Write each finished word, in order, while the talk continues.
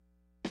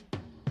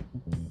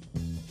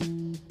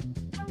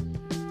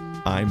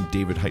I'm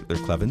David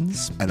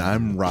Heitler-Clevens. And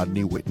I'm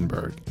Rodney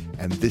Wittenberg.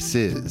 And this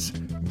is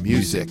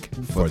Music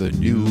for the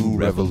New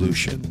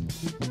Revolution.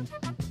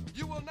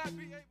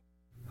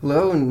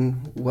 Hello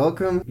and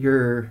welcome.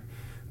 Your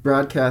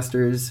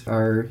broadcasters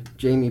are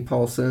Jamie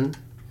Polson.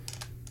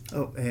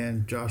 Oh,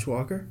 and Josh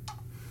Walker.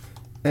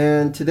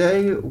 And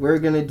today we're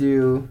going to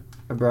do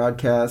a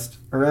broadcast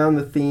around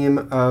the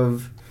theme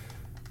of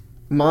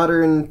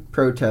modern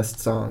protest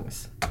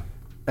songs.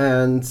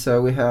 And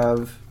so we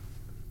have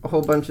a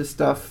whole bunch of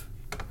stuff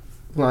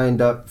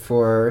lined up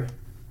for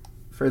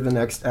the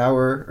next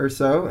hour or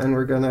so, and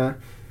we're going to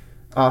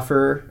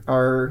offer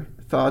our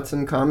thoughts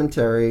and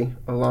commentary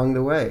along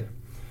the way.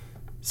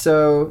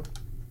 So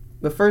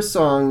the first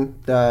song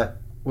that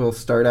we'll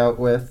start out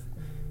with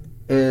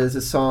is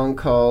a song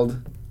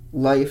called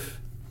Life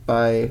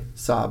by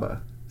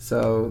Saba.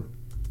 So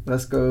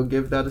let's go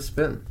give that a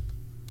spin.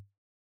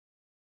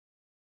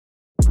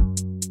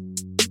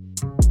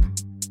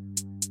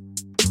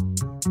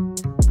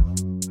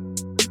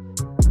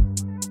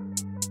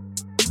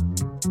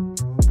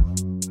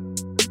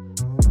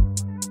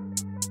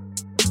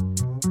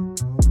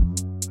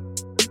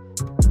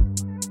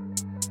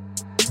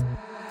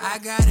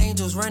 I got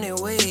angels running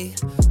away,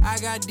 I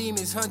got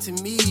demons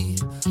hunting me.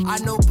 I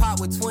know Pop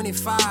with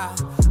 25,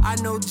 I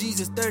know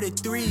Jesus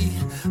 33.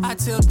 I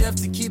tell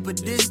death to keep a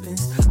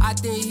distance, I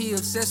think he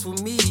obsessed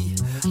with me.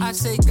 I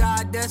say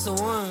God, that's a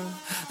one,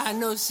 I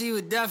know she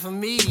would die for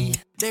me.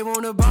 They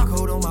want a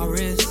barcode on my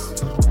wrist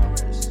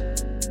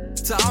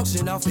to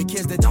auction off the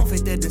kids that don't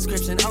fit that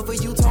description of a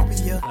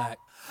utopia.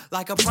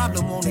 Like a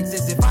problem won't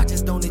exist if I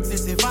just don't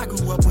exist. If I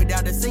grew up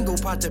without a single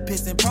pot to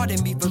piss, and pardon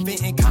me for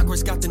venting,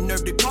 Congress got the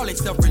nerve to call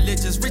itself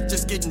religious. Rich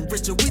just getting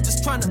richer, we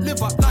just trying to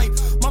live our life.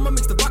 Mama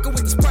mixed the vodka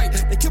with the Sprite.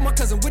 They killed my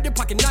cousin with their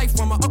pocket knife.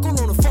 From my uncle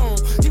on the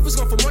phone, he was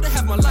gone for more than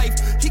half my life.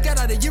 He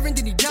got out a year and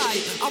then he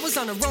died. I was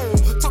on the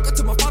road, talking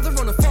to my father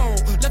on the phone.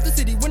 Left the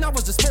city when I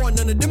was just 4,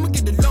 none of them would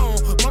get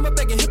along. Mama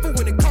begging him for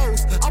when it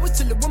coast. I was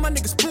chilling with my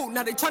niggas poop,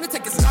 now they trying to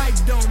take his life.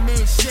 Don't mean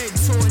shit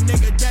to a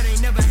nigga that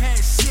ain't never had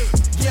shit.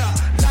 Yeah,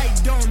 light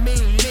don't mean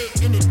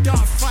lit. In the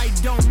dark fight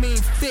don't mean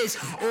fish.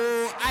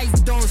 Oh,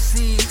 ice don't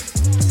see.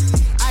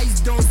 Ice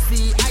don't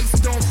see. Ice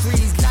don't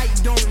freeze. Light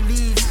don't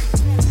leave.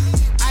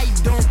 I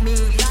don't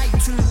mean light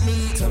to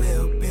me. Tell me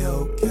it'll be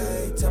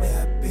okay. Tell me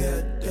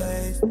happier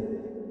days.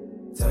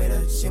 Tell me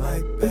that she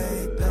might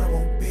pay, that I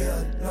won't be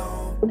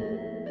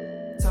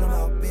alone. Tell them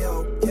I'll be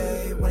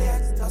okay when they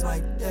ask how's my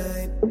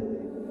day.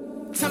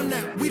 Tell them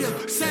that we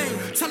the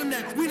same. Tell them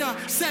that we the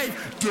same.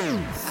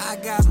 I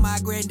got my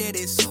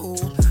granddaddy's soul.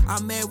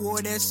 I'm at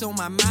war, that's on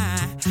my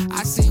mind.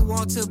 I seen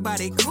Walter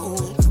body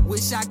cool.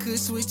 Wish I could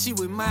switch you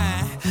with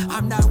mine.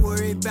 I'm not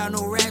worried about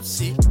no rap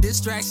shit.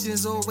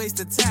 Distractions or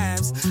waste of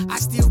times. I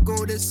still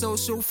go to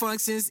social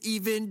functions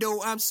even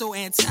though I'm so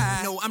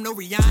anti. No, I'm no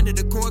Rihanna,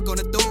 the core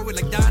gonna throw it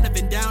like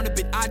Donovan down a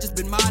bit. I just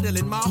been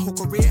modeling my whole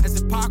career as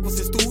if Pac was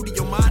in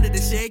studio.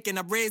 Monitor shaking,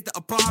 I raised the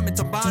apartment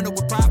to bond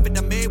with profit.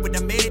 I made what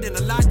I made in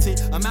a lottery.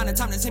 Amount of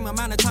time, the same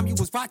amount of time you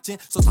was watching.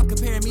 So stop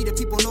comparing me to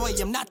people, no I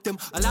am not them.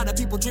 A lot of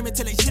people dreaming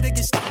till they shit get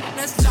stopped.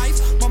 That's life.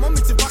 Mama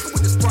mixing vodka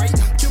with the Sprite.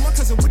 Kill my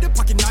cousin with a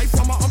pocket knife.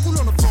 From my uncle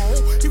on the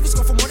phone. He was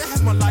gone for more than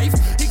half my life.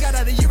 He got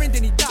out a year and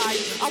then he died.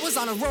 I was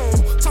on a roll,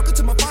 talking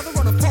to my father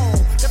on the phone.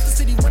 Left the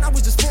city when I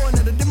was just 4,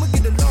 none of them would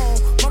get along.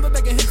 Mama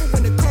begging him for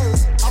when it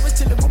coast. I was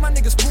chilling with my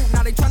niggas poop,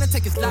 now they trying to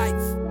take his life.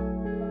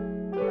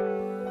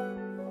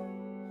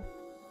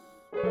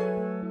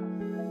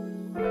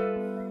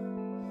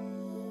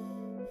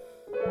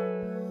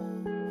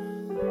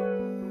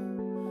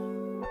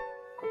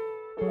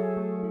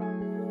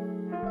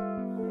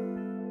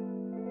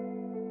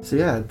 So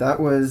yeah, that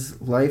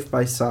was Life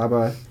by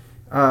Saba.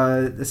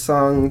 The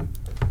song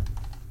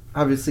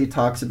obviously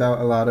talks about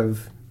a lot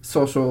of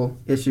social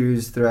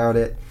issues throughout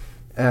it,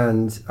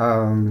 and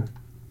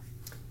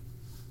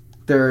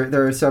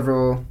there are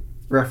several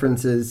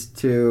references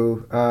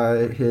to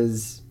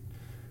his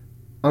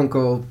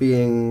uncle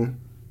being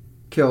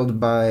killed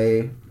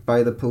by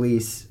the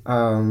police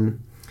a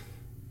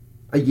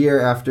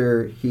year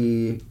after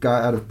he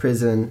got out of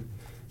prison.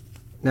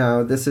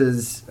 Now, this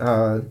is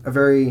a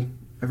very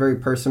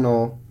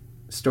personal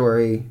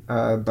story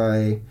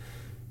by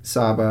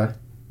Saba,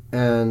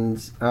 and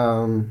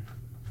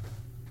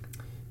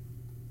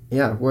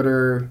what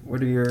are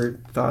your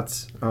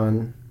thoughts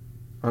on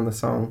the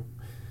song?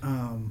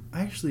 I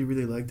actually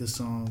really like this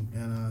song,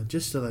 and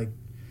just to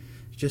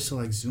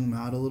zoom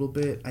out a little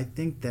bit, I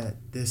think that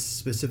this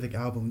specific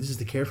album, this is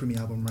the Care For Me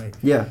album, right?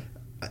 Yeah.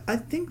 I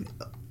think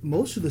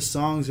most of the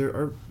songs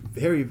are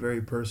very, very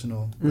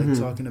personal, like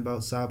talking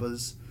about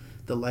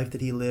the life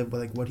that he lived,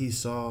 like what he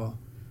saw.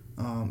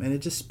 And it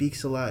just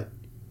speaks a lot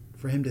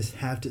for him to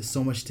have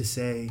so much to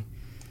say.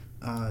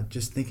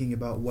 Just thinking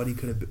about what he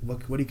could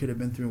have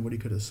been through and what he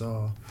could have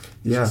saw.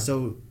 It's just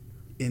so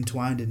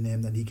entwined in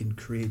him that he can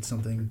create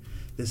something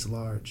this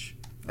large.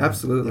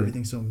 Absolutely.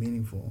 Everything's so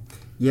meaningful.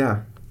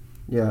 Yeah.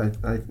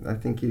 I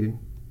think you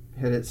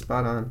hit it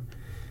spot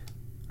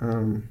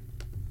on.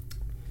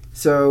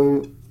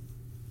 So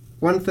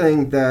one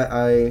thing that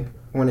I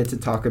wanted to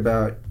talk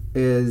about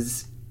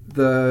is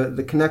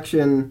the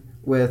connection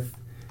with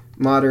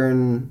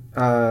modern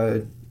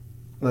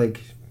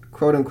like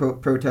quote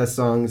unquote protest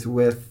songs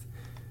with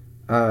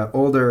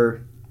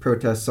older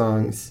protest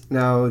songs.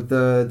 Now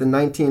the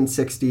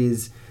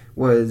 1960s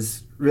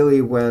was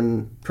really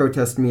when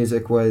protest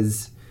music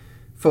was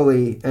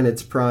fully in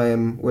its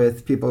prime,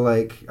 with people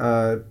like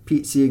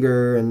Pete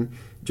Seeger and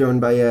Joan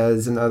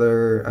Baez and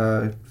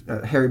other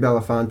Harry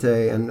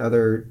Belafonte and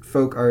other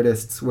folk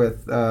artists,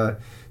 with the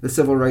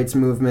civil rights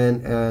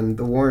movement and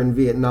the war in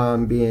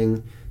Vietnam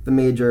being the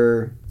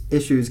major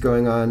issues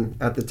going on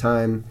at the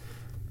time.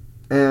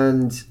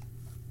 And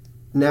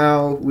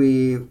now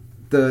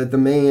the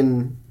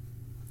main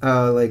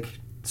like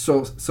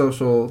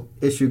social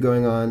issue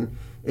going on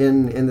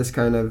in this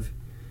kind of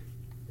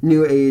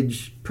new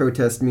age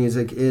protest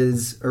music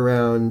is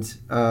around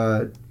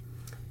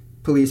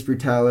police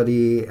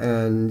brutality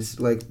and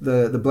like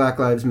the Black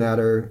Lives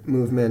Matter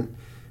movement,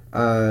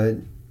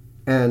 and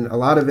a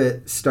lot of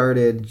it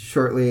started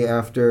shortly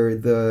after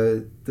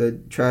the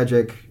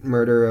tragic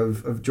murder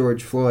of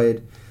George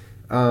Floyd.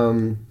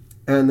 And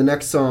the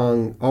next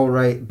song, All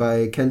Right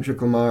by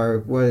Kendrick Lamar,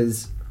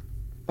 was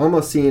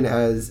almost seen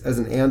as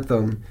an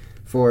anthem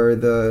for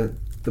the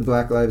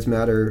Black Lives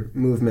Matter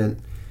movement.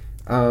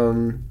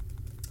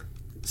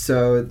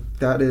 So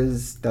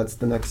that's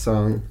the next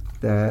song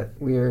that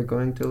we are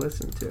going to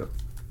listen to.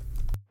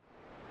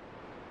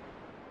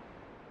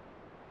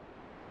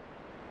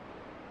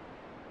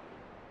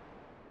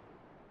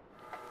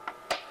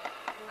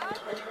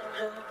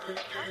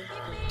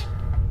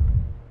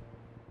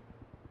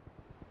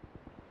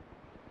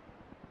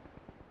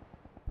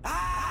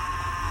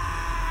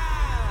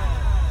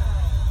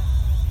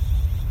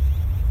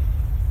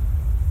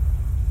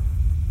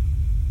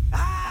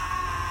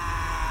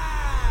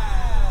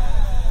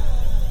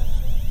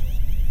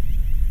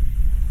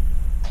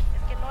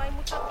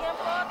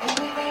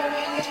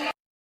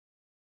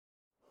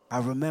 I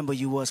remember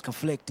you was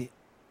conflicted,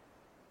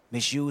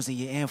 misusing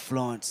your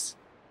influence.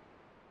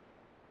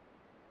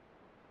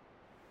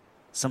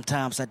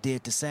 Sometimes I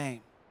did the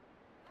same.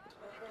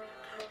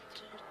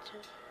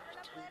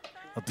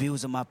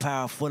 Abusing my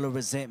power full of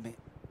resentment.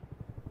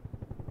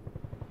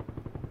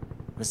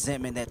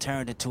 Resentment that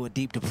turned into a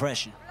deep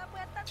depression.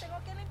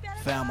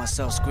 Found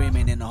myself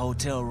screaming in the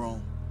hotel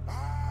room.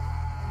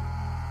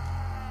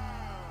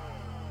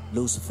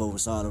 Lucifer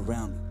was all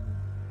around me.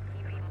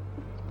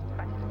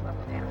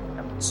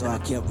 So I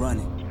kept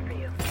running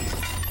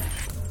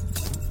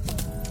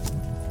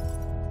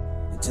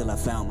until I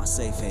found my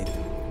safe haven.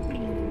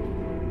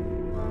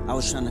 I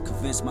was trying to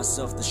convince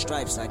myself the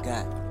stripes I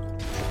got,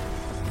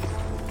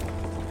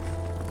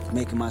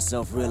 making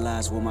myself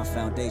realize what my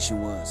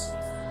foundation was.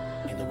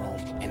 In the room,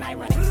 and I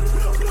run.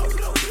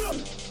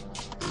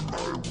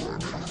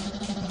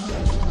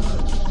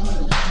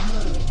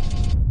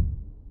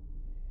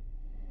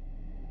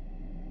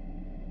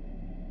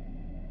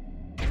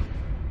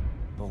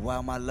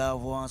 While my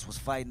loved ones was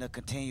fighting a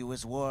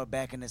continuous war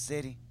back in the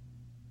city,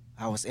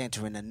 I was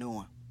entering a new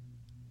one.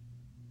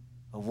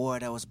 A war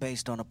that was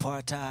based on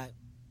apartheid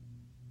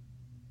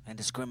and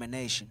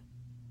discrimination.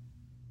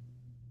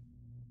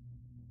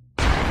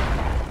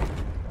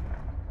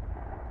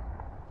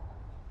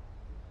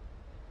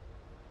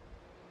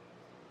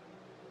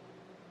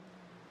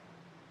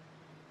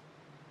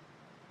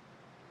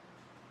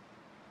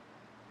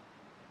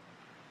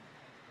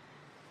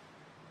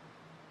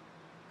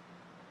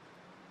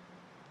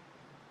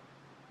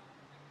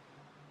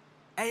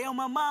 Hey, on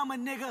my mama,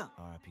 nigga.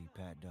 R.I.P.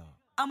 Pat Dog.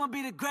 I'ma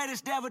be the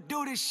greatest to ever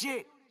do this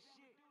shit.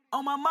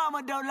 On my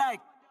mama, though,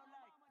 like,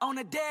 on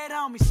the dead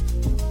homies.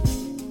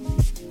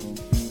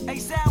 Hey,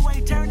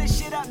 Soundwave, turn this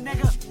shit up,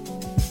 nigga.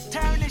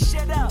 Turn this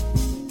shit up.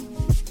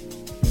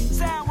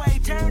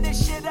 Soundwave, turn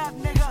this shit up,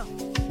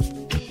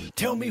 nigga.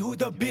 Tell me who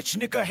the bitch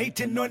nigga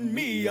hating on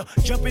me.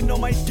 Jumping on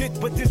my dick,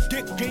 but this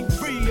dick ain't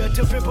free.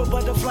 To Pimp a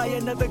Butterfly,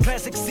 another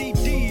classic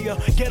CD.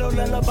 Ghetto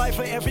lullaby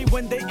for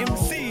everyone they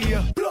MC.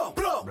 Blow,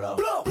 blow, blow,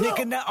 blow.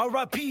 Nigga, not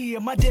R.I.P.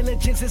 My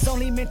diligence is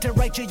only meant to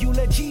write your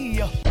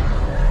eulogy.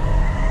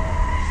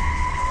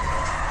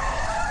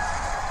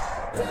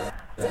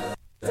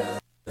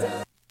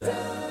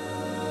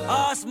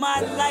 All's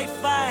my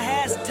life I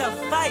has to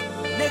fight,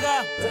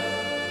 nigga.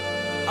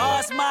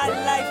 All's my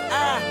life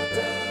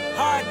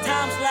hard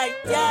times like,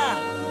 yeah.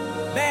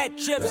 Bad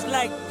trips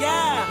like,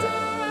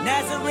 yeah.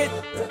 Nazareth,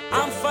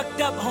 I'm fucked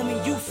up,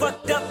 homie, you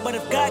fucked up. But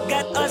if God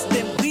got us,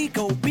 then we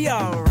gon' be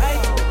alright.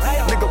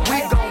 Nigga,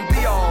 we gon'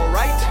 be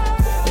alright.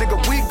 Nigga,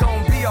 we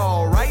gon' be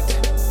alright.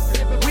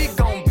 We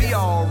gon' be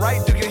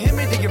alright. Do you hear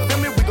me? Do you feel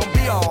me? We gon'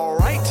 be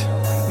alright.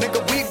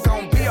 Nigga, we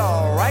gon' be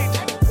alright.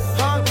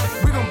 Huh?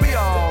 We gon' be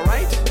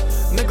alright.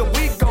 Nigga,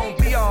 we gon'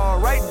 be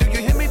alright. Do you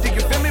hear me? Do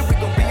you feel me? We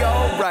gon' be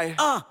alright.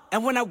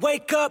 And when I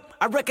wake up,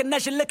 I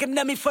recognize you looking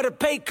at me for the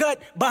pay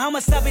cut.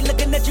 Bahamas, I be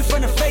looking at you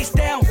from the face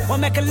down.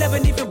 1 Mac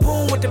 11, even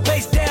boom with the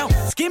bass down.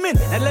 Skimming,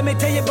 and let me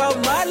tell you about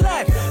my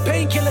life.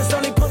 Painkillers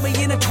only put me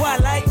in the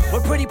twilight.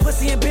 With pretty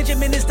pussy and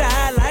Benjamin is the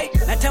highlight.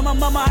 I tell my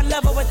mama I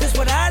love her, but this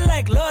what I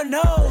like. Lord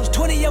knows,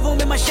 20 of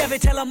them in my Chevy,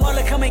 tell them all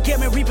to come and get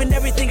me. Reaping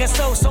everything I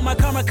sow, so my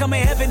karma come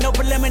in heaven. No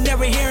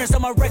preliminary hearings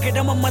on my record.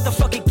 I'm a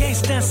motherfucking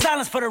gangster in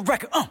silence for the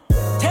record.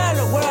 Tell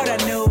the world I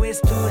know it's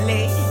too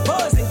late.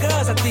 Boys and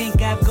girls, I think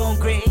I've gone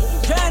great.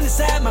 Trying to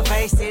side my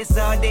vices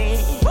all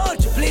day.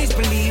 Won't you please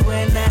believe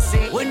when I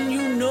say, when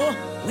you know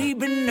we've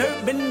been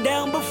hurt, been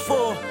down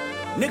before.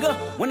 Nigga,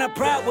 when our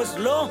pride was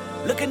low,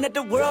 looking at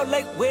the world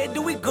like, where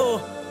do we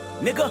go?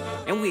 Nigga,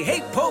 and we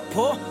hate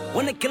po-po,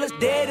 wanna kill us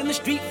dead in the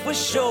street for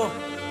sure.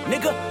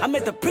 Nigga, I'm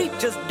at the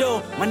preacher's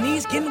door. My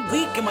knees getting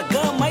weak and my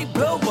gun might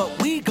blow, but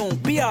we gon'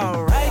 be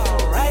alright.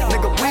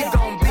 Nigga, we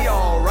gon' be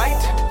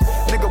alright.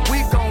 Nigga,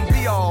 we gon'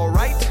 be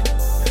alright.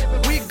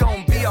 We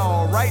gon' be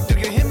alright. Do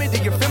you hear me?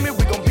 Do you feel me?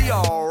 We gon' be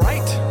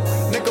alright.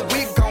 Nigga,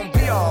 we gon'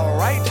 be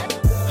alright.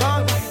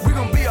 Huh? We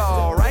gon' be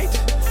alright.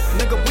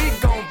 Nigga, we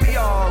gon' be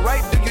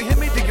alright. Do you hear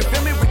me? Do you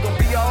feel me? We gon'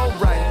 be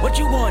alright. What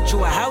you want?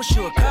 You a house,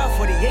 you a car,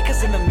 40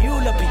 acres and a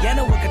mule, a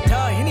piano, a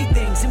guitar,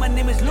 anything. See, my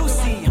name is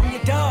Lucy, I'm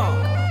your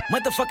dog.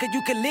 Motherfucker,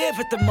 you can live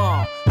at the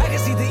mall. I can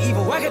see the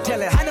evil, I can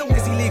tell it. I know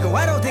it's illegal.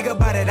 I don't think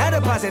about it. I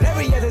deposit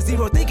every other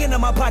zero. Thinking of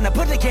my partner,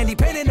 put the candy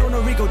painting on a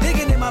Rico.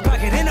 Digging in my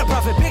pocket, in a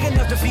profit big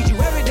enough to feed you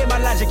every day. My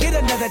logic, get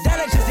another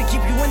dollar just to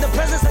keep you in the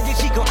presence of your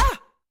Chico.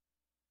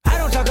 I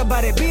don't talk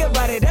about it, be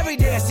about it. Every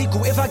day a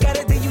sequel. If I got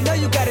it, then you know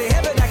you got it.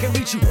 Heaven, I can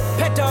reach you.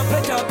 Pet dog,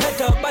 my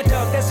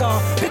dog, that's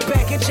all. Big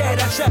back and chat,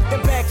 I trap the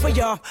back for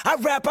y'all. I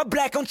rap, I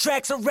black on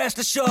tracks, so rest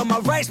assured. My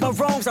rights, my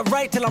wrongs, I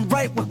right till I'm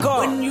right with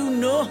God. When you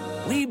know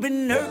we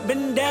been hurt,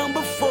 been down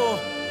before.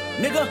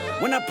 Nigga,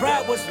 when our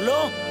pride was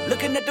low,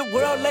 looking at the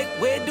world like,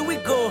 where do we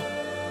go?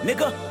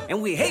 Nigga,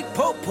 and we hate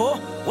po-po,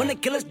 wanna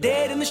kill us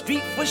dead in the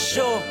street for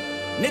sure.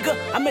 Nigga,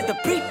 I'm at the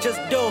preacher's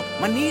door.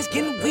 My knees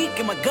getting weak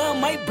and my gun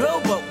might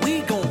blow, but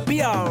we gon'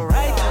 be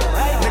alright.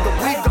 Nigga,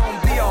 we gon'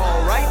 be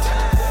alright.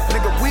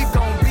 Nigga, we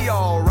gon' be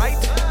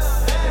alright.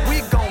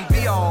 We gon'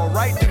 be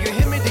alright. Do you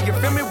hear me? Do you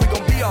feel me? We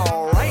gon' be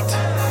alright.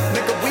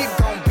 Nigga, we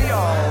gon' be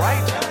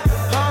alright.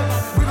 Huh?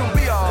 We gon'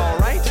 be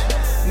alright.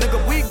 Nigga,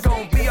 we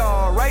gon' be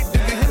alright. Do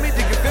you hear me?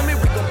 Do you feel me?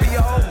 We gon' be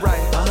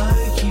alright. I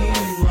keep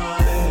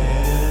my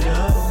head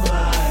up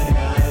high,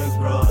 I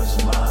cross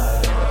my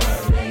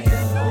heart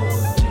and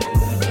hope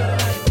to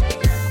die.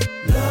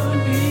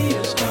 Loving me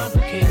is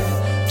complicated,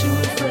 too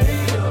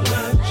afraid of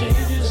life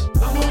changes.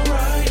 I'm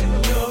alright in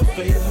your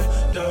favor,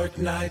 dark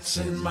nights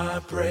in my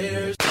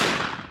prayers.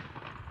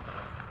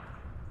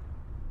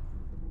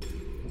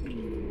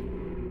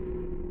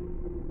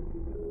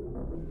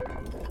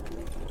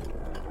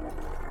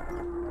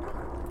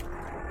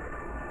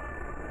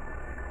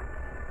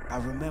 I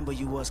remember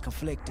you was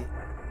conflicted,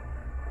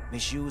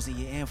 misusing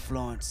your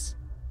influence.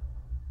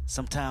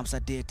 Sometimes I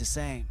did the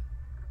same,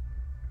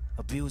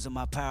 abusing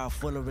my power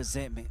full of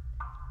resentment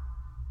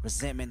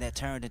that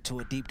turned into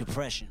a deep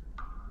depression.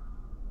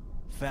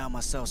 Found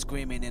myself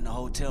screaming in the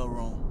hotel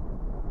room.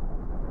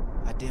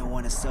 I didn't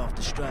want to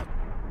self-destruct.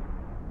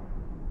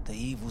 The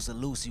evils of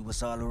Lucy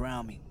was all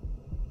around me,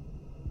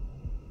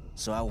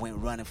 so I went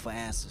running for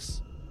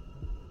answers.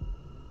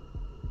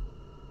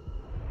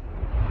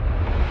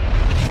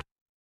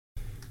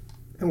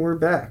 And we're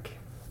back.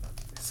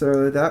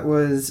 So that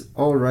was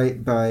All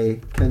Right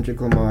by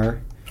Kendrick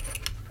Lamar.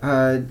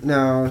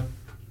 Now,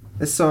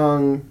 this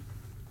song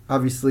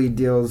obviously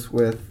deals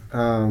with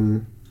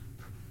a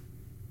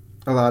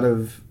lot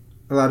of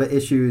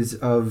issues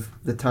of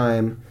the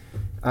time,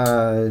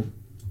 and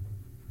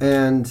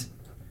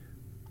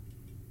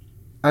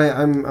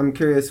I'm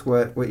curious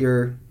what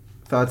your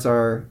thoughts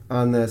are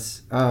on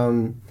this.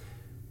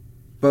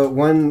 But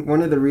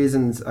one of the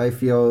reasons I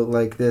feel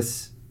like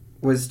this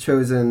was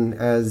chosen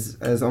as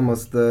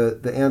almost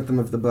the anthem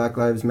of the Black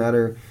Lives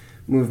Matter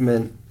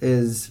movement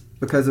is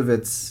because of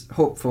its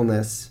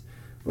hopefulness.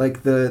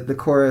 Like the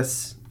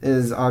chorus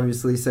is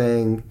obviously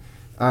saying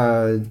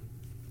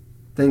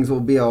things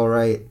will be all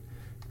right,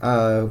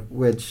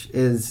 which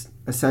is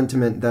a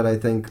sentiment that I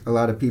think a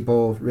lot of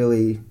people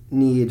really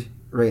need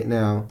right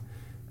now.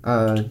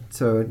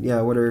 So yeah,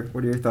 what are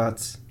your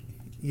thoughts?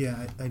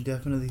 Yeah, I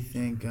definitely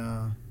think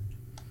a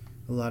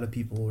lot of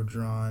people were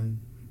drawn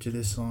to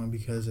this song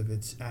because of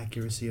its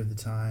accuracy of the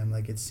time.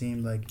 Like, it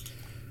seemed like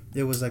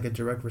it was like a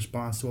direct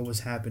response to what was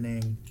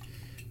happening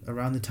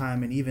around the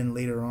time, and even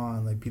later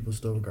on, like, people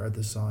still regard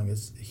this song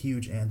as a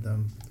huge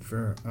anthem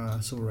for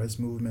civil rights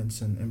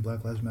movements and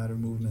Black Lives Matter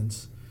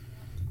movements.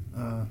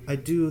 I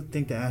do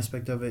think the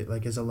aspect of it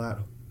like is a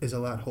lot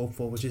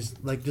hopeful, which is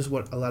like just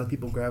what a lot of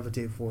people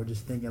gravitate for,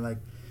 just thinking like,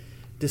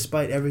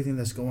 despite everything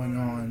that's going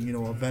on, you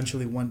know,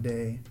 eventually one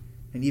day,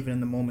 and even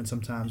in the moment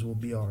sometimes, we'll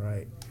be all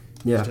right.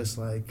 Yeah. It's just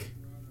like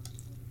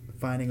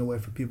finding a way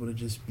for people to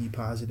just be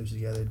positive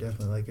together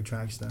definitely like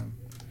attracts them.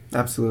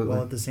 Absolutely.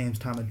 While at the same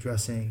time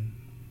addressing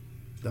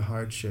the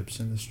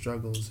hardships and the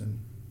struggles and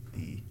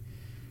the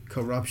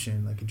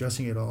corruption, like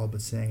addressing it all,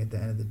 but saying at the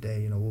end of the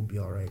day, you know, we'll be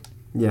all right.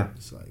 Yeah.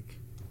 It's like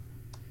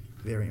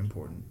very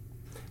important.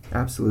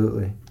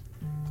 Absolutely.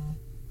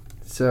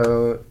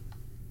 So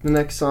the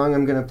next song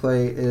I'm going to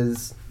play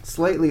is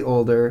slightly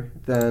older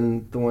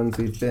than the ones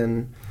we've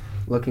been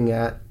looking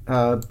at,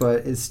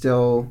 but is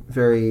still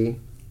very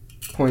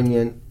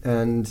poignant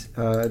and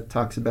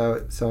talks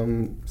about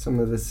some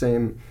of the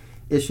same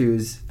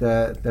issues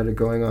that are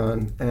going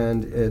on,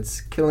 and it's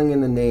Killing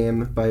in the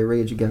Name by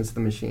Rage Against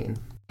the Machine.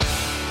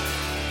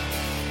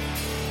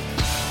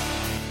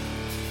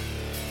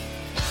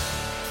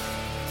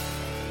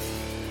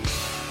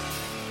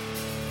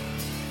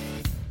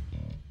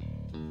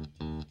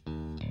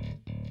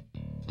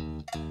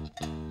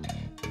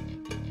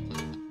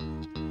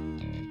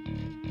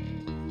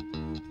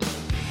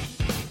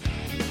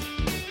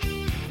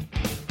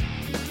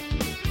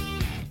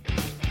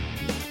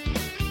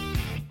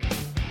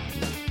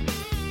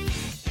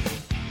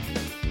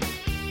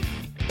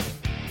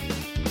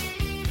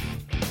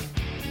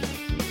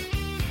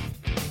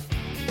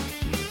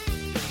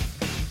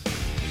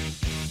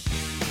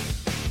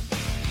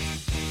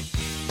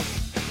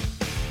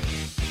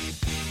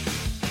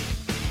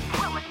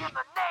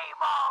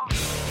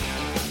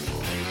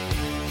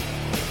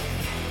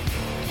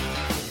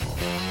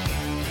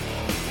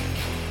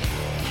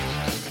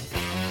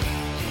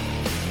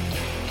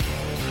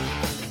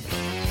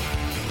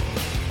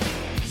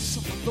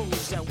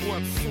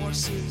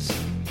 Forces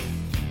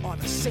are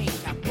the same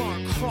that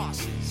burn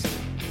crosses.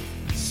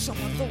 Some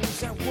of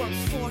those that work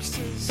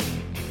forces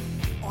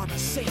are the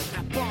same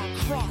that burn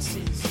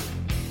crosses.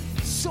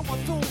 Some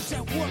of those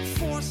that work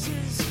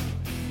forces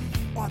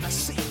are the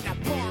same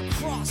that burn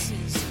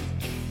crosses.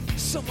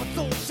 Some of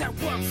those that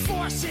work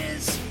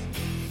forces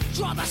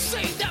are the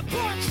same that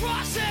burn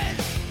crosses.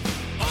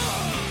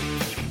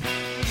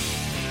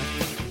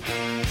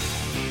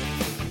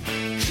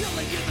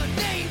 Killing in the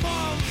name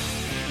of.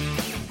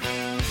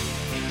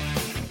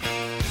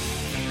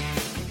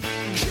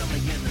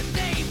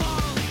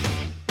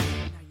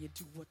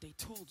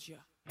 Told ya.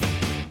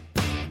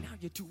 Now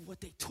you do what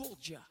they told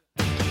ya.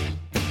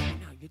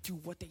 Now you do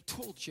what they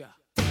told ya.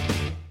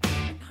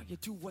 Now you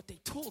do what they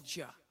told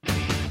ya.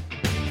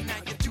 And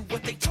now you do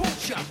what they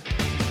told ya.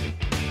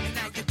 And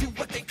now you do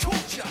what they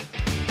told ya.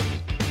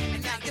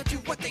 And now you do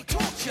what they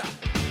told ya.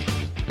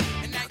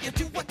 And now you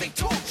do what they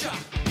told ya.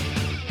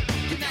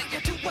 And now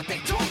you do what they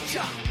told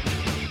ya.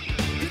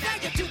 And now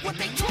you do what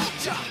they told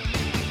ya.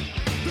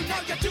 And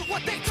now you do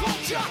what they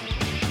told ya.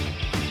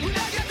 And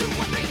now you do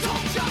what they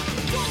told ya.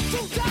 Those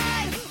who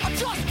died are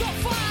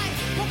justified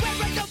for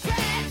wearing the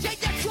badge and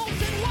you're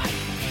chosen white.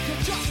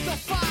 You're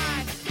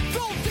justified.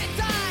 Those that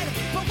died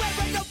for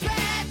wearing the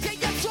badge and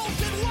you're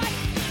chosen white.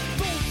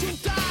 Those who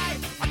died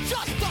are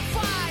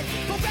justified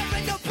for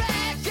wearing the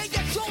badge and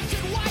you're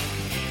chosen white.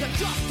 You're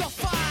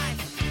justified.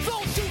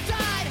 Those who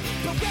died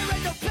for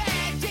wearing the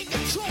badge and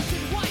you're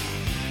chosen white.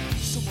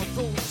 Some of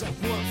those that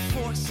work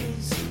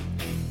forces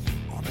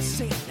are the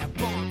same that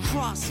burn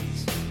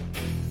crosses.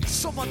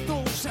 Some of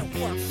those that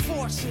work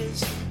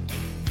forces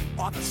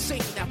are the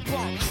same that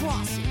burn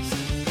crosses.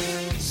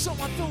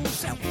 Some of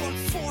those that work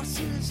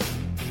forces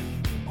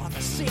are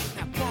the same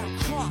that burn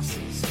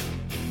crosses.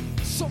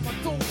 Some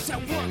of those that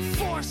work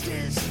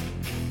forces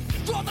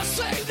are the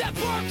same that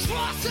burn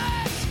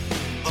crosses.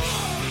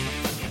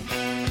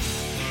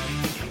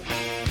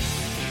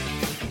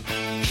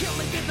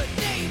 Killing in the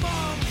name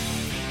of.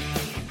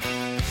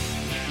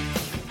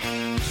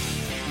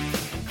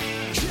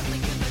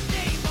 Killing in the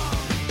name of.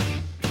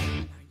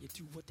 Now you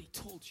do what they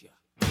told you.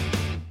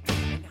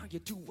 And now you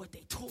do what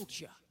they told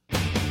you.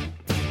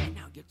 And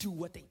now you do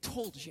what they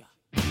told you.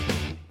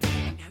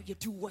 And now you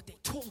do what they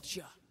told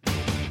you.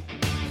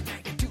 And now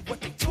you do what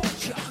they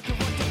told you.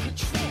 You're under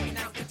control. And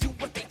now you do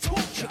what they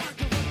told you.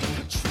 You're under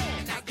control.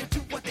 And now you do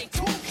what they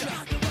told you.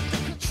 You're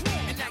under control.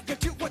 And now you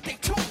do what they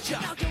told you.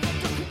 Now you're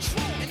under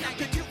control. And now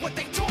you do what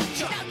they told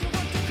you. Now you're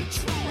under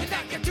control. And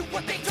now you do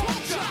what they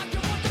told you.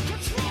 You're under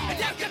control. And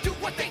now you do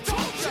what they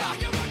told you.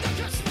 You're under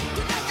control.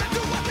 And now you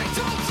do what they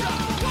told you.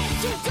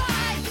 Those who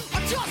died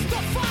are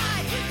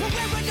justified for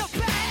wearing the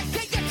badge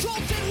and you're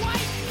chosen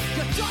white.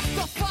 You're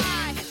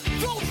justified.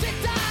 Those that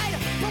died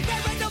for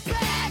wearing the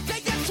badge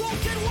and you're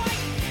chosen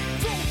white.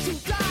 Those who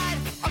died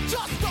are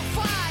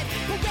justified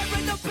for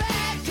wearing the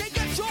badge and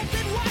you're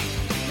chosen white.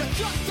 You're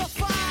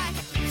justified.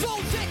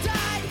 Those that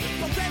died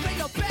for wearing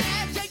the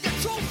badge and you're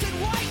chosen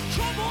white.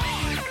 Come on.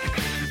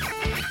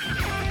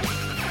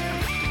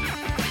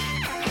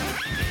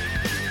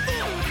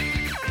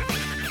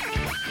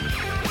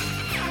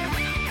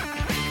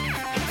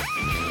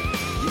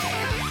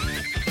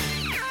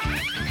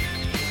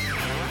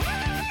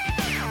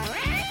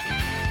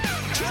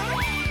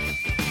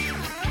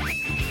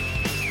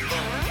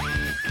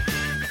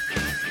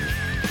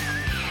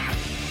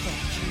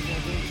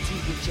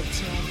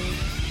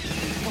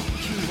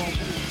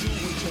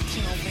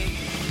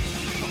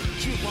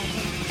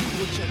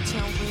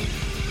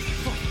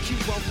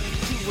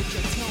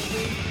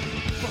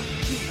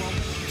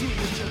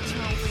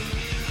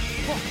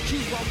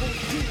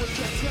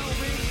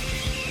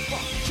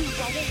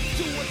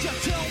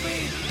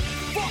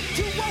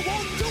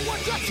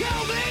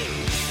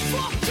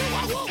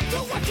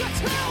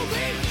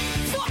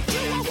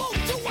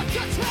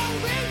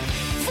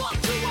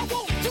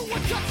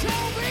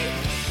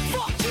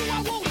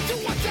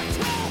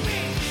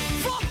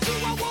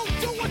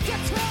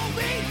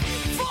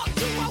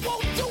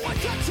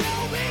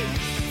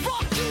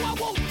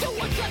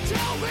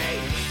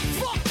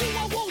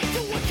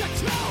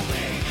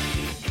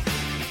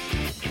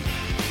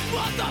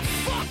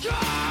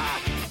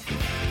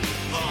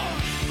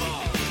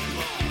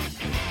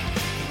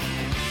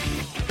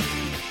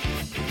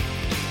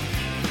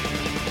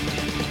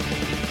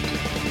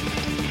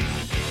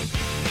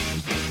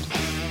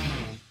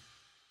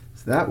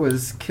 So that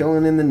was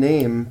Killing in the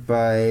Name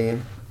by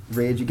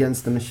Rage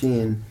Against the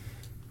Machine.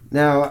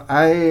 Now,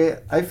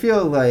 I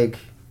feel like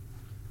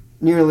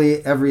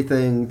nearly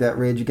everything that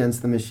Rage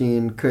Against the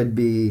Machine could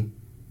be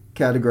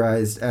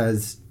categorized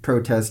as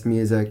protest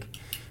music.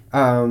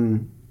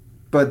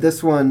 But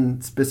this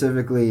one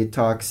specifically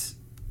talks,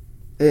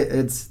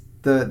 it's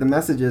the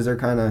messages are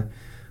kind of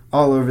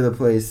all over the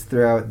place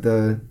throughout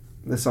the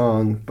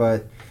song,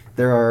 but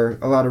there are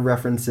a lot of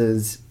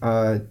references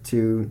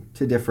to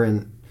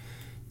different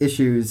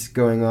issues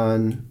going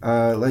on,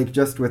 like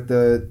just with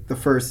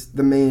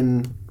the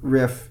main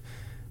riff,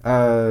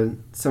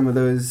 some of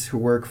those who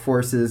work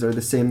forces are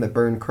the same that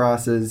burn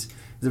crosses,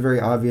 is a very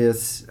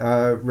obvious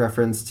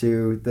reference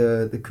to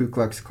the Ku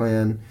Klux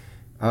Klan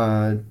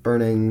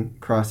burning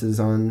crosses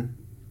on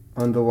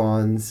the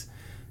lawns.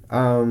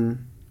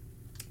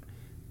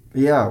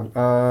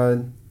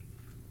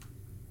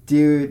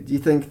 Do you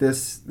think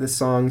this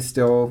song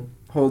still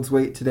holds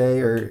weight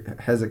today, or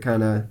has it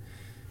kind of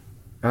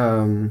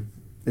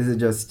is it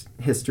just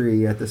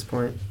history at this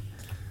point?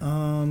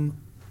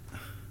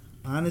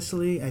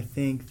 Honestly, I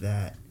think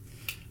that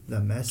the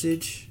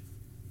message,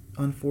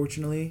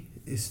 unfortunately,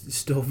 is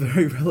still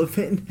very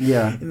relevant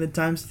in the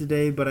times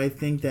today. But I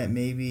think that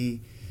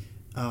maybe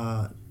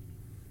what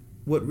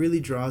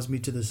really draws me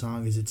to the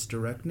song is its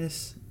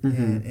directness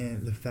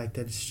and the fact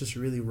that it's just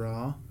really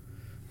raw.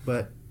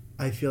 But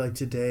I feel like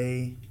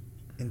today,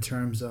 in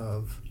terms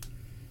of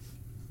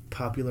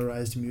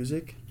popularized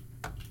music,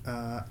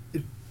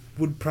 it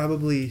would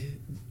probably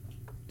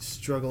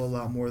struggle a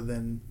lot more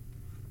than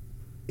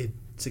it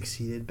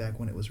succeeded back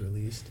when it was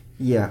released.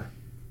 Yeah,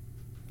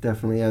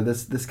 definitely. Yeah,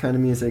 this kind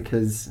of music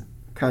has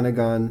kind of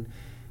gone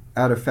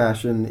out of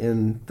fashion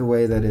in the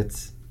way that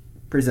it's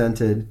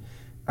presented.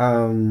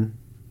 But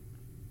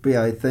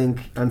yeah, I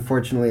think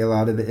unfortunately a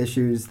lot of the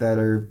issues that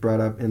are brought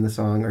up in the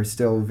song are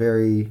still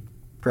very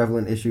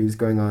prevalent issues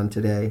going on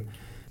today.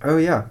 Oh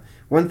yeah,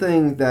 one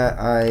thing that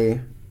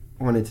I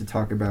wanted to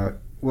talk about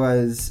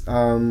was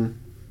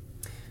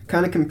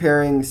kind of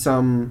comparing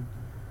some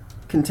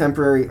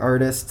contemporary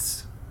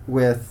artists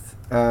with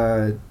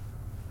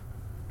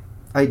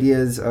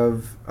ideas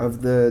of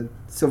the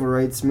civil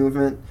rights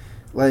movement.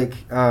 Like,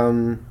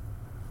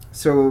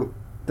 so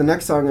the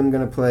next song I'm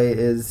going to play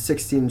is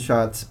 16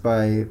 Shots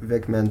by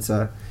Vic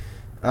Mensa.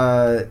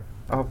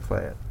 I'll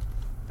play it,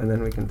 and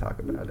then we can talk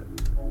about it.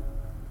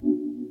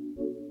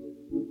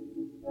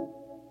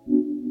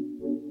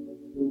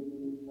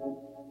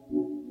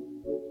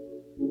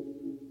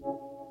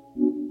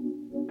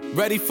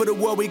 Ready for the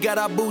war, we got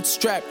our boots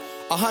strapped.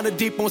 100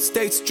 deep on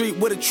State Street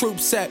where the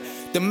troops at.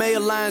 The mayor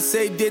line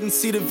say didn't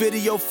see the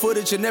video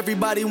footage, and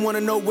everybody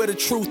wanna know where the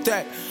truth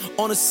at.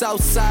 On the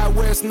south side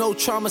where it's no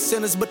trauma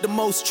centers but the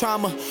most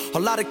trauma. A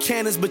lot of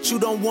cannons but you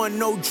don't want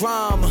no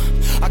drama.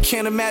 I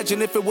can't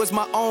imagine if it was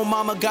my own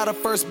mama. Got her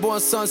firstborn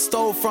son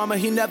stole from her.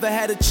 He never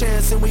had a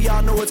chance and we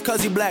all know it's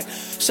cause he black.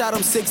 Shot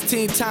him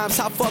 16 times,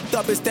 how fucked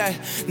up is that?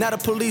 Now the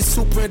police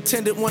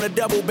superintendent wanna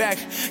double back.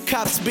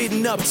 Cops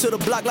beating up to the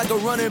block like a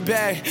running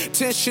back.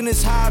 Tension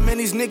is high, man,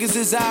 these niggas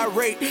is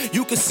irate.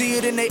 You can see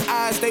it in their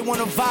eyes, they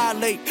wanna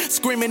violate.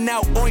 Screaming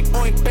out oink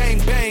oink bang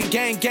bang.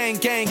 Gang gang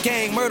gang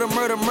gang. Murder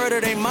murder murder,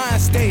 they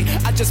mind state.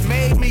 I just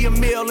made me a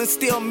meal and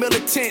still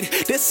militant.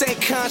 This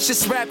ain't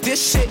conscious rap,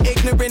 this shit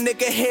ignorant.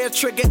 Nigga hair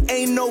trigger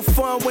ain't no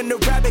fun when the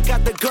rabbit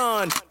got the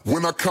gun.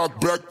 When I cock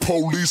back,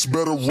 police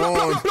better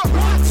run. 1, 2,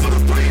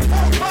 3,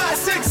 4, 5,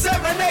 6,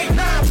 7, 8,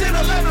 9, 10,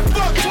 11,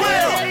 fuck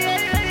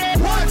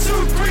 12. 1,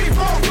 2, 3,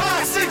 4,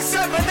 5, 6,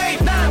 7,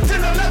 8, 9, 10,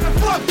 11,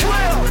 fuck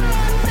 12.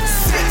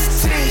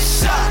 16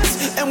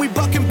 shots, and we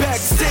bucking back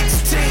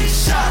 16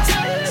 shots.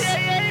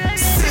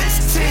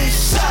 16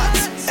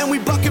 shots, and we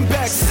bucking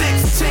back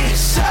 16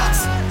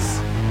 shots.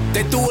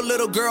 They threw a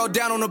little girl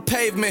down on the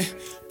pavement,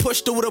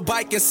 pushed her with a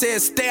bike and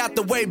said, stay out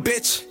the way,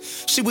 bitch.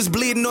 She was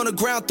bleeding on the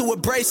ground through her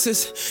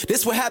braces.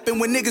 This what happen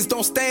when niggas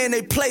don't stay in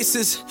their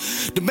places.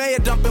 The mayor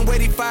dumping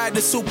weight, he fired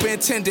the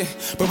superintendent.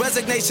 But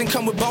resignation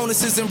come with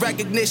bonuses and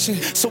recognition.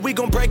 So we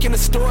gon' break in the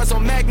stores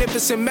on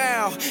Magnificent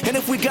Mile. And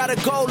if we gotta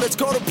go, let's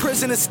go to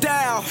prison in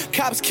style.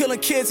 Cops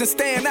killing kids and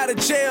staying out of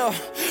jail.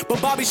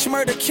 But Bobby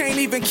Schmurder can't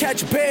even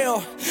catch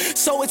bail.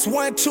 So it's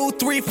 1, 2,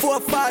 3,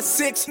 4, 5,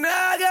 6. Now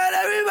I got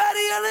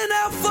everybody yelling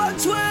out, fuck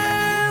 12.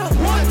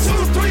 1, 2,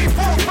 3,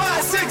 4,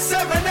 5, 6,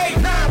 7,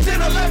 8, 9,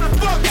 10, 11,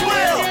 fuck 12.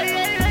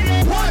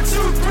 1,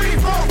 2, 3,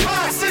 4,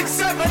 5, 6,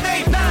 7,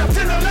 8, 9,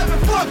 10, 11,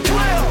 fuck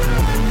 12.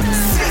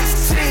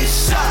 16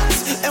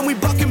 shots, and we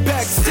bucking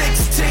back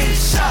 16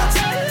 shots.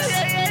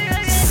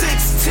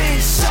 16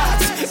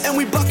 shots, and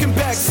we bucking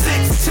back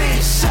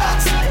 16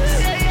 shots.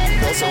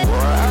 There's a war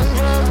on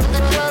drugs, but the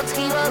drugs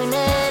keep running.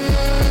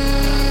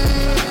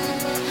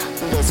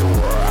 There's a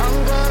war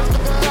on drugs,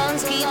 but the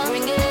guns keep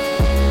ringing.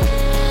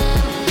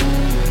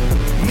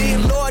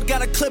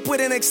 Got a clip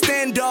with an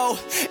extendo,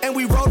 and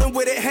we rolling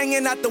with it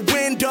hanging out the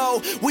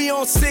window. We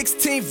on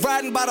 16th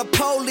riding by the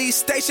police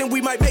station.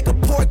 We might make a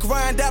pork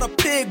rind out of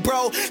pig,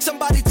 bro.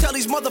 Somebody tell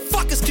these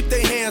motherfuckers keep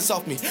their hands hands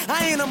off me.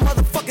 I ain't a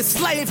motherfucking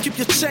slave, keep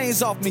your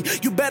chains off me.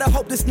 You better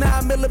hope this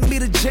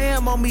 9mm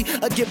jam on me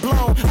or get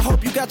blown. I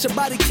hope you got your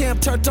body cam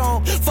turned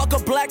on. Fuck a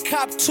black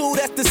cop too,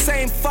 that's the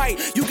same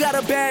fight. You got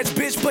a badge,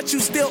 bitch, but you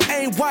still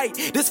ain't white.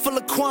 This for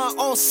Laquan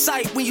on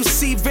sight. When you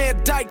see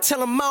Van Dyke,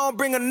 tell him I don't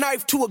bring a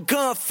knife to a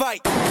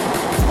gunfight. 1, 2,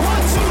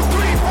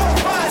 3, 4,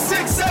 5,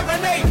 6,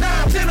 7, 8,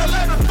 9, 10,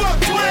 11,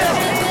 fuck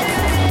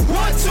 12.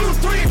 1, 2,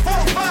 3, 4,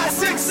 5,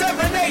 6,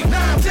 7, 8,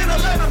 9, 10,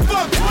 11,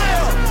 fuck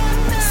 12.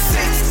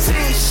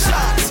 16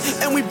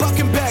 shots, and we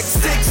bucking back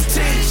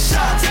 16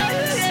 shots.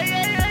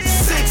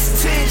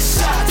 16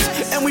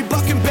 shots, and we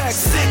bucking back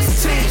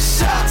 16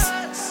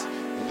 shots.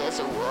 There's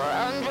a war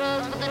on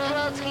drugs, but the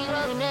drugs keep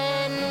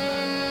running.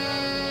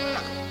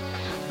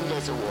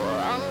 There's a war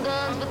on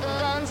guns, but the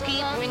guns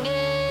keep ringing.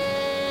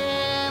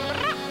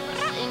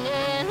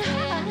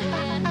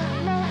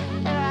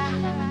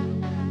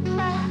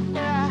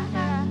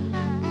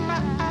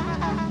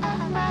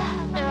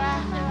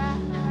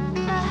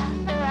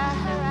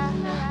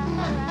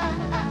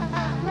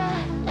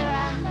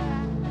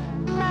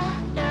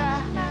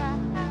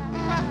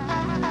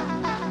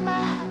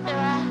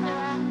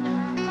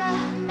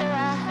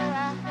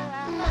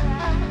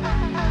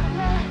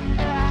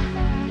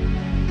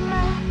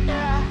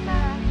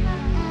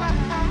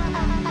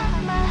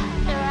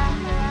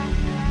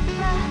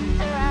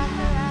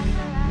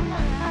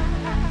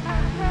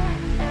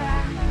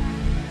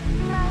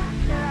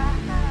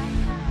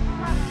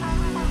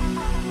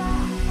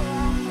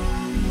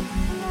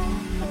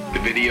 The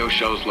video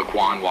shows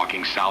Laquan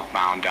walking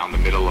southbound down the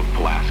middle of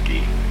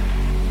Pulaski.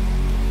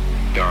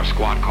 There are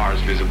squad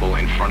cars visible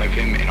in front of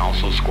him and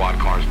also squad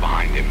cars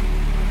behind him.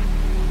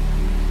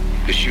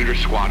 The shooter's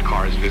squad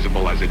car is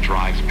visible as it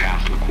drives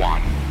past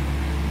Laquan.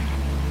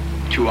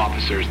 2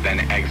 officers then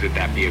exit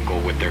that vehicle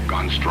with their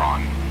guns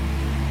drawn.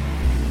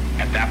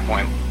 At that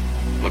point,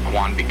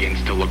 Laquan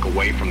begins to look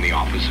away from the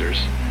officers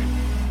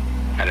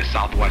at a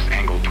southwest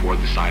angle toward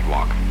the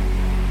sidewalk.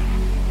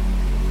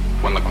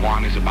 When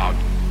Laquan is about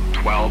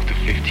 12 to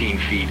 15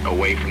 feet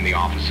away from the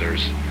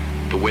officers,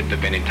 the width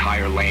of an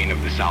entire lane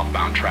of the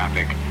southbound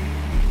traffic,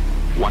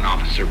 one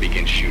officer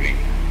begins shooting.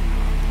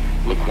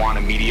 Laquan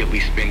immediately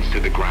spins to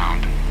the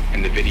ground,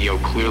 and the video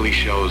clearly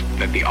shows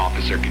that the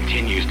officer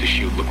continues to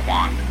shoot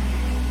Laquan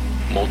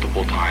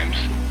multiple times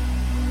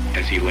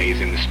as he lays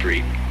in the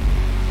street.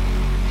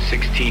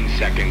 16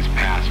 seconds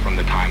pass from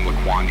the time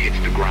Laquan hits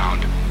the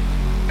ground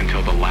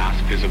until the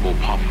last visible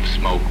puff of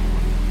smoke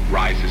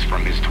rises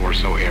from his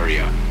torso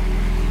area.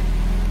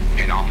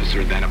 An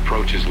officer then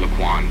approaches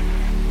Laquan,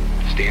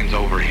 stands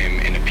over him,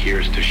 and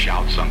appears to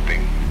shout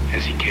something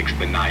as he kicks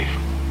the knife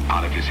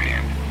out of his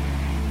hand.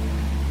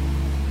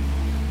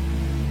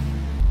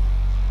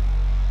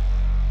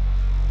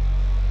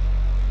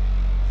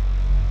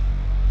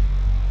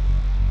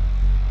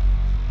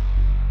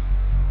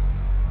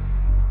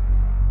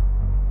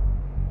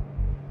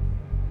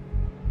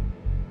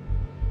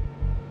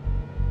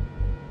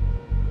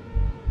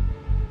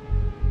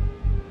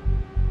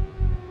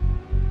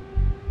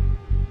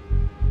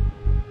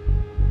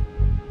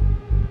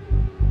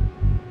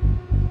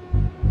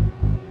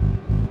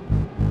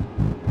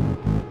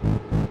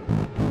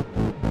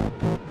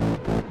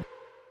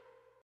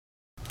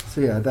 So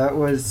yeah, that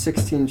was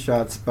 16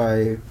 Shots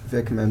by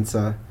Vic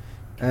Mensa,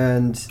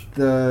 and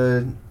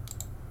the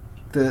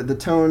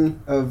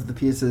tone of the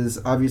piece is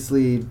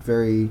obviously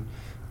very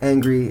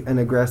angry and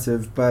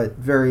aggressive, but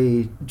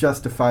very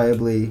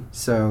justifiably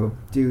so,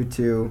 due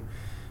to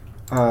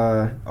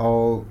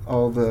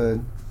all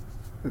the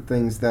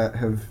things that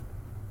have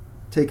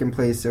taken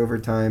place over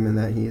time and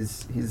that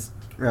he's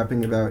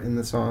rapping about in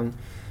the song.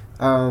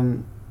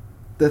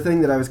 The thing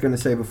that I was going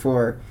to say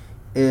before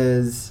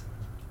is,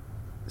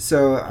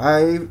 so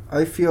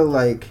I feel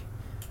like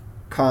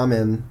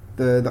Common,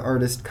 the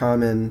artist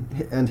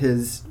Common, and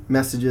his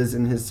messages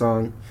in his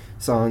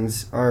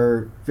songs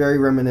are very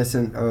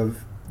reminiscent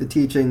of the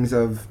teachings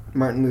of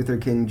Martin Luther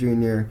King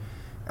Jr.,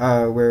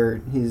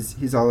 where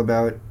he's all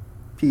about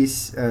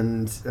peace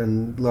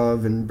and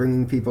love and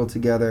bringing people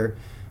together.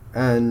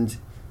 And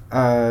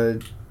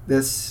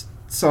this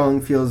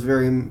song feels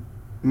very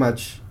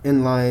much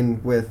in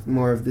line with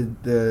more of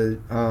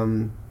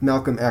the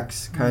Malcolm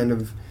X kind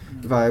of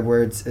vibe,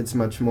 where it's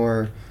much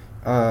more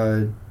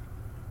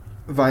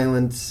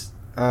violence,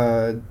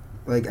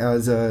 like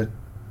as a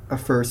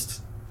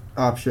first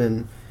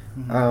option.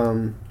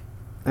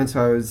 And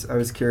so I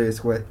was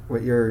curious what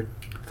your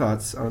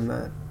thoughts on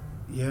that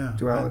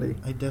duality.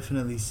 I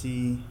definitely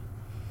see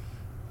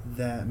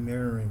that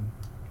mirroring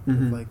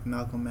of like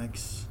Malcolm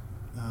X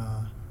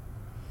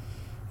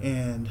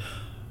and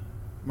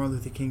Martin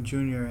Luther King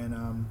Jr.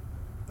 and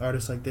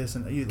artists like this,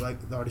 and you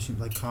like the artists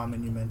like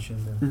Common you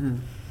mentioned.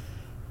 And,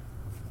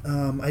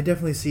 I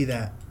definitely see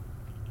that.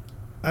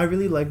 I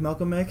really like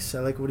Malcolm X. I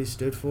like what he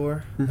stood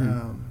for.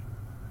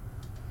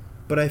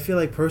 But I feel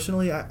like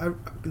personally,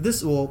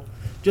 just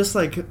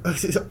like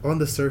on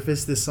the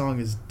surface, this song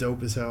is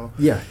dope as hell.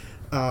 Yeah.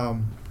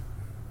 And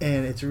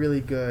it's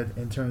really good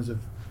in terms of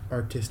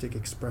artistic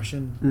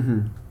expression.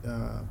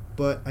 Mm-hmm.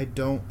 But I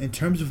don't, in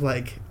terms of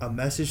like a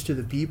message to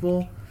the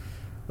people,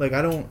 like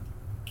I don't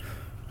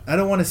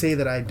want to say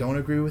that I don't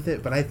agree with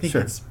it, but I think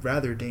it's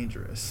rather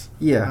dangerous.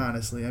 Yeah.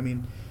 Honestly, I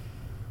mean,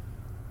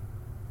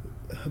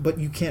 but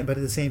at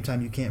the same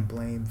time, you can't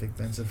blame Vic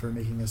Mensa for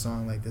making a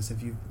song like this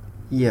if you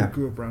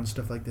grew up around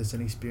stuff like this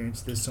and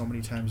experienced this so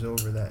many times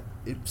over that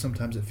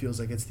sometimes it feels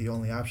like it's the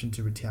only option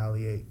to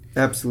retaliate.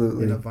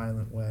 Absolutely. In a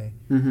violent way.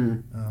 Mm-hmm.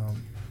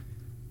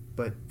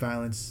 But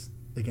violence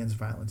against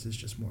violence is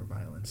just more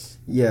violence.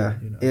 Yeah.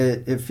 You know?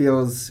 It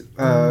feels,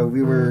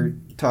 we were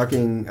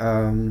talking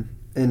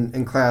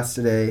in class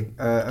today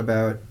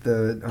about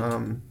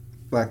the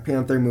Black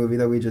Panther movie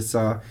that we just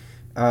saw,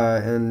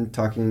 and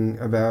talking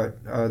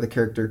about the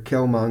character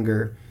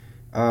Killmonger,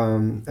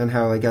 and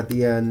how like at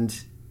the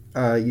end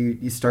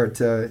you start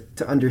to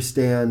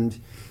understand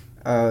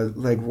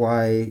like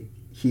why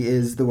he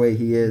is the way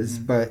he is,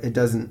 but it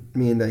doesn't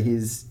mean that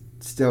he's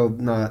still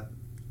not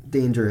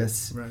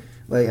dangerous. Right.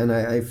 Like, and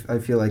I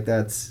feel like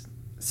that's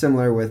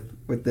similar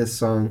with this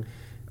song,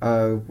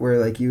 where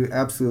like you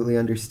absolutely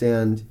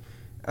understand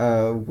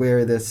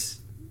where this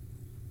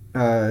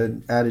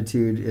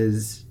attitude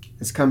is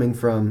coming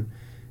from,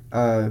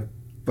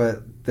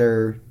 but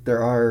there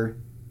are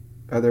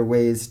other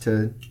ways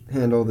to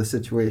handle the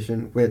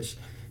situation, which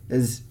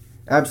is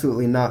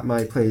absolutely not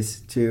my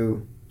place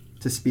to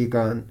speak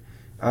on.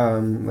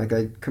 Like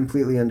I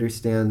completely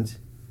understand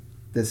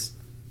this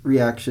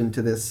reaction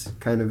to this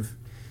kind of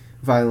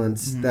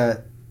violence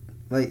that,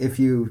 like, if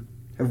you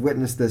have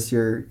witnessed this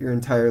your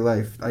entire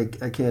life, I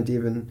can't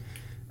even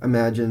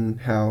imagine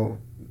how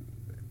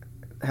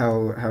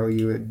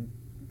you would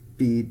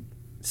be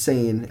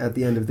sane at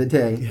the end of the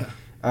day.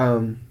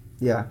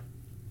 Yeah.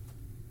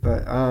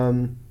 But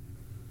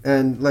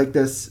and like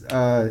this,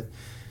 the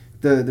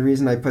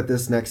reason I put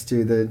this next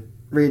to the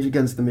Rage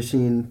Against the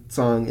Machine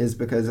song is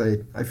because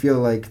I feel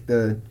like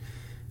the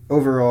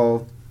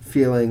overall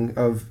feeling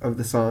of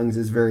the songs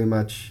is very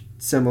much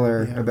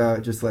similar,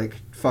 about just like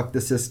fuck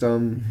the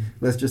system,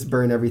 let's just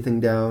burn everything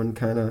down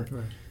kind of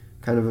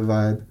a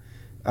vibe.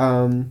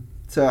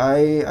 So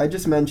I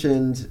just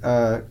mentioned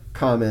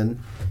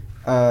Common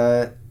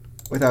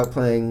without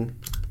playing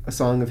a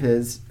song of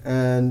his,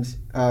 and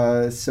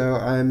so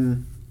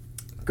I'm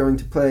going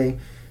to play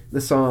the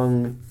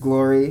song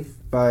Glory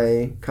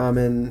by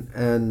Common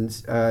and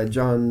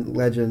John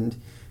Legend,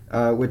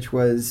 which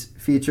was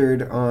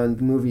featured on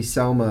the movie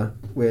Selma,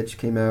 which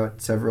came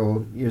out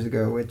several years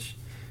ago, which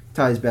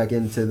ties back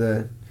into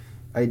the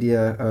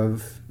idea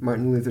of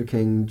Martin Luther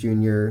King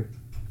Jr.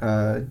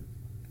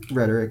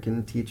 Rhetoric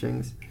and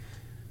teachings.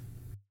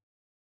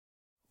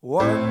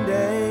 One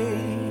day,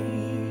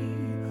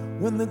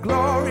 when the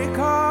glory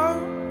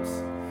comes,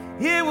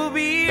 it will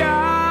be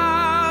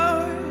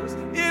ours,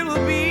 it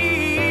will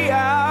be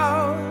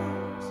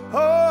ours.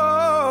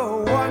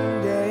 Oh,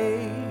 one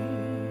day,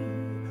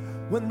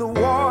 when the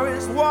war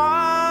is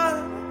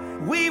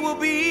won, we will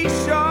be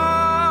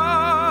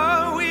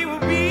sure, we will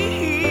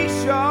be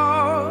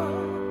sure.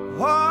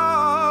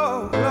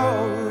 Oh,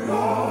 glory,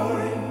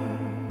 glory,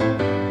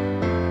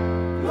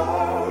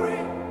 glory.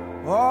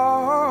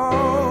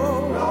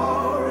 Oh,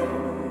 glory,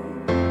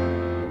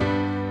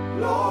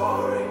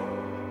 glory.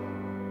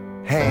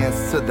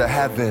 Hands to the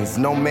heavens,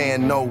 no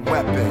man, no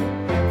weapon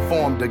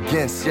formed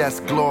against, yes,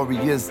 glory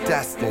is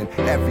destined.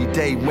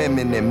 Everyday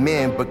women and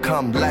men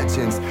become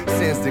legends.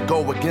 Sins that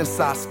go against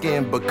our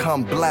skin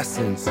become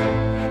blessings.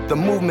 The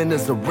movement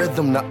is a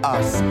rhythm to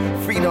us.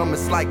 Freedom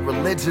is like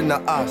religion to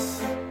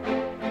us.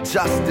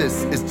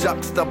 Justice is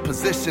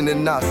juxtaposition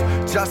in us.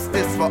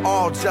 Justice for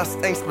all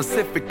just ain't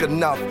specific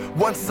enough.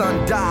 One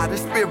son died,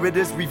 his spirit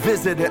is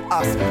revisiting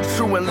us.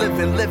 True and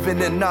living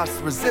in us.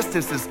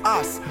 Resistance is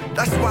us.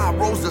 That's why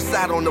Rosa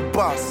sat on the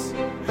bus.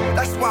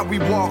 That's why we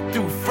walk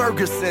through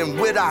Ferguson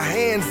with our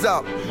hands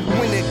up.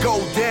 When it go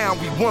down,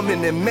 we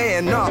woman and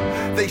man up.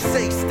 They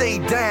say stay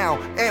down,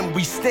 and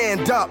we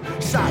stand up.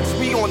 Shots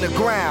we on the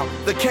ground,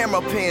 the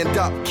camera panned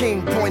up.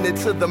 King pointed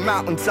to the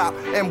mountaintop,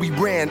 and we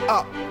ran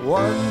up.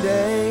 One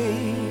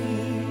day,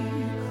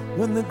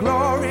 when the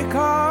glory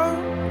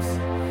comes,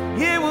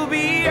 it will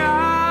be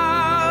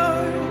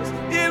ours,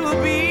 it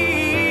will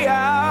be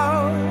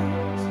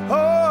ours.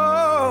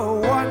 Oh,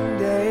 one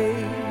day,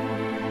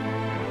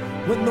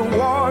 when the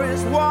war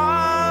is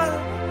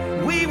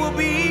won, we will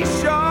be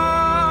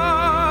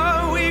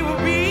sure, we will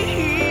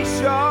be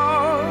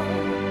sure.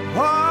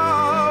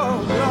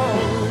 Oh,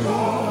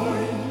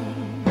 glory,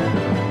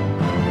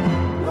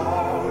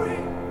 glory,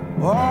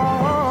 glory. Oh.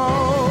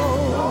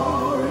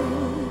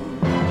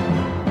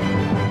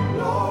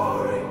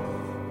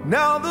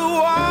 Now the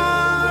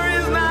war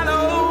is not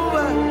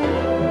over,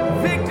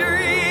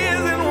 victory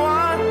isn't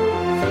won,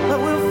 but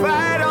we'll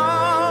fight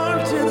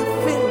on to the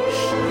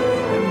finish,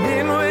 and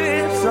then when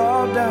it's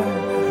all done,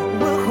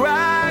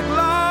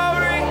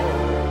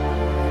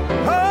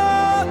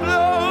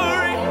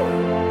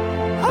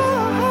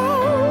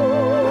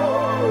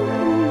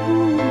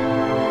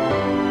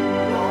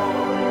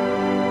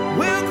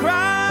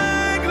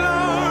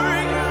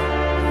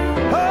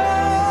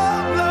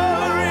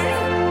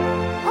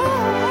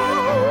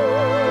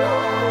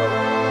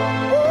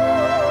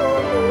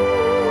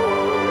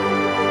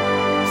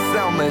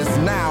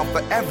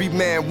 Every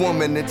man,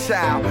 woman, and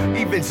child.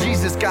 Even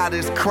Jesus got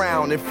his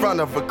crown in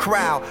front of a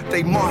crowd.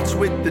 They march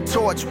with the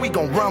torch, we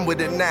gon' run with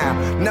it now.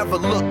 Never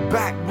look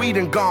back, we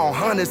done gone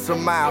hundreds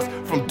of miles.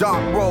 From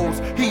dark roads,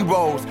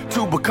 heroes,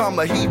 to become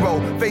a hero.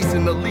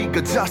 Facing the League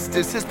of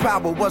Justice, his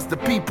power was the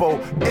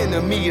people.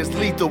 Enemy is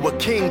lethal, a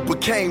king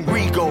became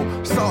regal.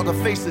 Saw the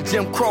face of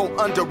Jim Crow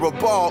under a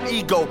bald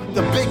ego.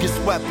 The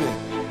biggest weapon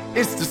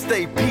is to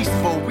stay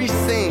peaceful. We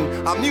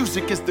sing, our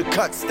music is the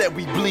cuts that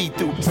we bleed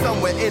through.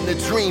 Somewhere in the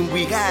dream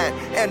we had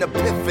an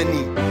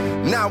epiphany.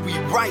 Now we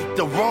right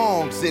the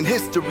wrongs in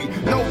history.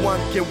 No one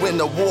can win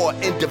a war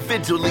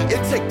individually.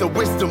 It take the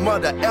wisdom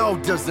of the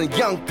elders and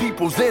young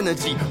people's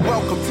energy.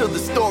 Welcome to the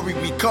story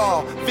we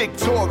call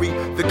victory.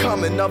 The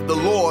coming of the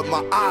Lord,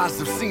 my eyes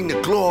have seen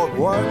the glory.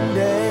 One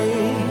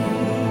day,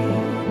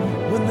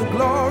 when the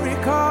glory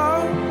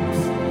comes,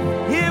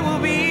 it will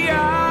be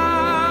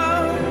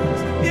ours.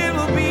 It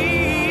will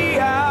be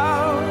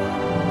ours.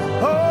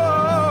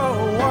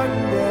 Oh,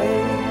 one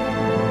day,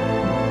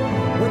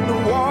 when the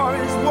war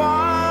is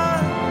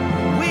won,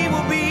 we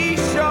will be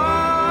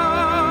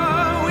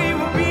sure. We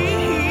will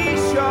be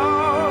sure.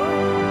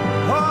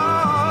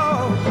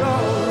 Oh,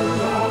 glory.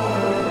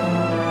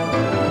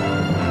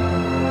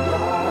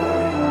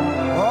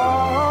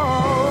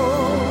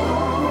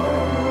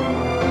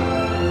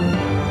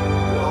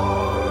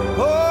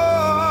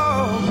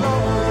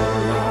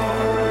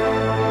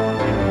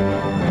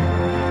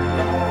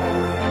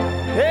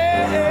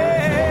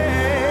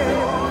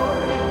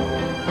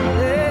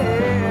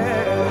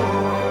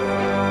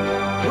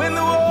 When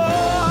the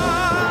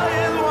war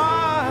is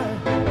won,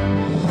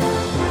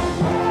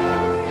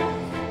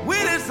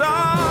 when it's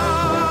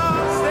all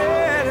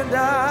said and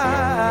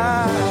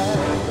done,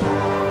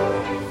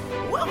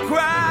 we'll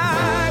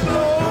cry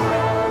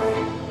glory.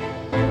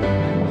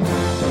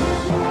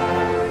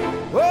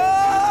 Oh,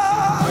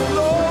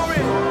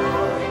 glory.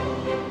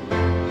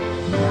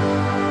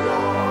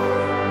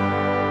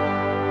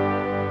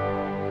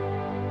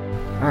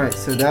 Alright,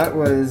 so that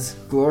was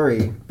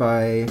Glory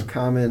by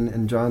Common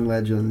and John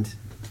Legend.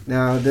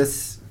 Now,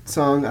 this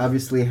song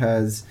obviously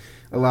has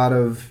a lot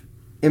of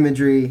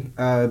imagery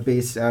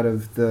based out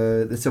of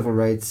the civil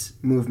rights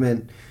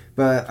movement,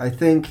 but I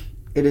think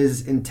it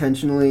is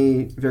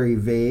intentionally very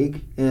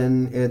vague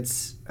in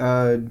its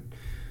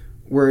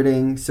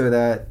wording so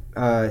that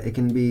it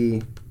can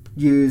be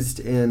used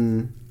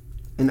in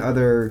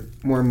other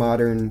more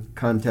modern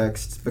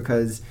contexts,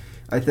 because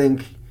I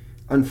think,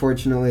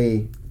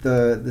 unfortunately,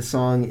 the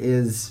song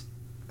is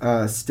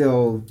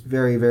still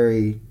very,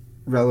 very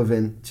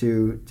relevant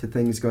to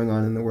things going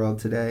on in the world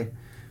today.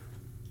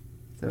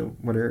 So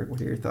what are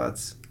your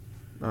thoughts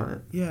on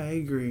it? Yeah, I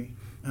agree.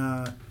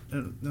 I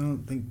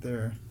don't think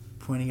they're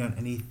pointing out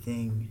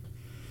anything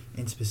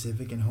in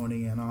specific and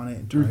honing in on it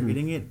and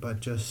targeting it,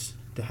 but just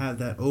to have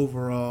that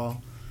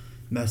overall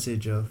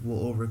message of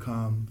we'll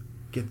overcome,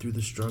 get through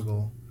the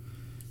struggle.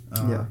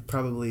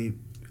 Probably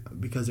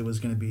because it was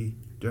going to be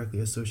directly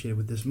associated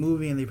with this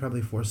movie, and they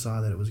probably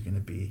foresaw that it was going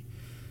to be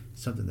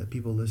something that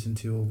people listened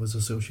to or was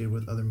associated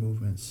with other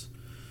movements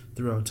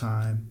throughout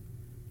time.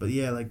 But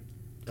yeah, like,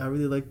 I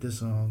really like this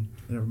song,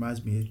 and it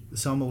reminds me,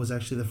 Selma was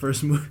actually the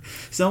first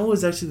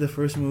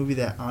movie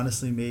that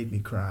honestly made me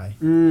cry.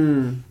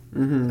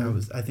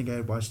 I think I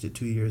had watched it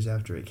 2 years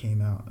after it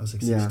came out. I was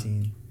like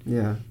 16.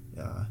 Yeah.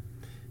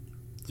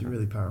 It's a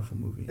really powerful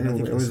movie.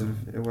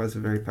 It was a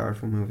very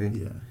powerful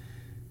movie.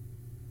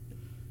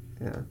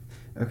 Yeah.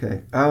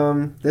 Okay.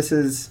 This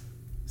is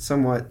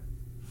somewhat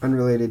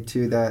unrelated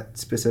to that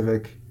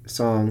specific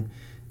song,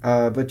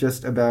 but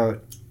just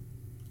about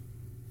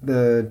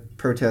the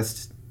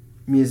protest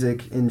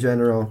music in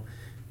general.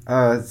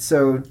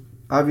 So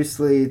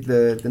obviously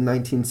the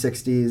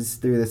 1960s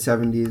through the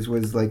 70s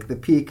was like the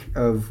peak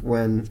of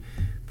when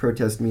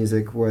protest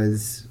music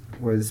was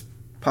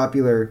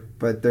popular,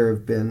 but there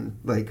have been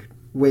like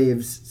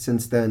waves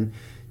since then.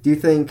 Do you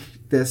think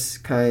this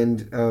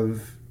kind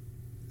of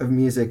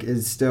music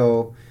is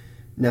still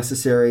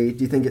necessary?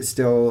 Do you think it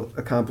still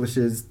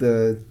accomplishes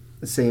the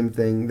same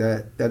thing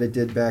that it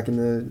did back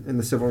in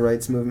the civil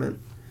rights movement?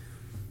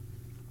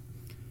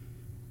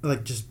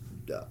 Like just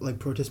like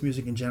protest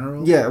music in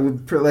general? Yeah,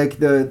 like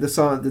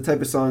the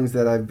type of songs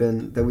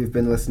that we've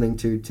been listening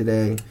to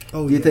today.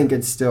 Do you think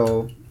it's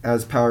still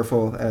as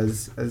powerful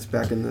as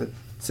back in the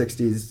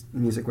 60s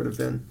music would have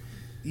been?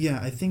 Yeah,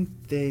 I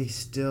think they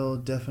still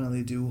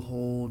definitely do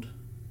hold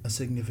a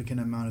significant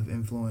amount of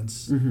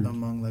influence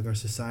among like our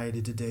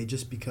society today,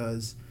 just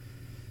because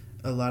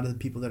a lot of the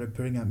people that are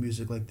putting out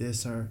music like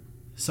this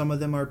some of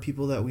them are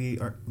people that we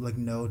are like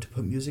know to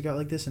put music out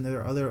like this, and there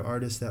are other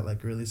artists that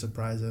like really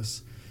surprise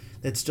us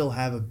that still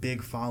have a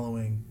big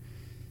following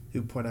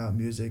who put out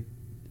music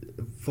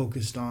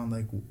focused on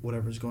like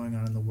whatever's going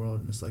on in the world,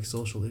 and it's like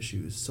social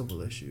issues,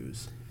 civil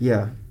issues.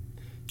 Yeah.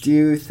 Do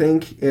you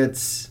think it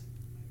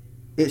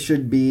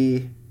should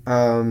be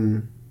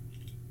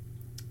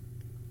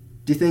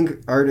do you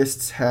think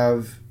artists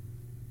have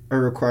a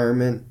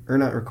requirement, or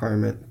not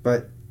requirement,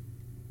 but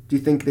do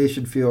you think they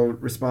should feel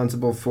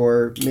responsible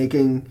for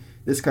making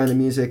this kind of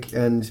music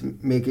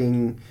and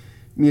making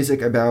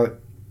music about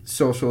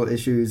social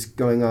issues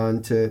going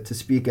on to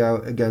speak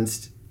out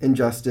against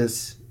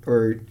injustice,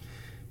 or do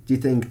you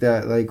think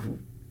that like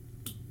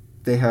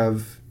they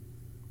have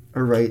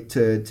a right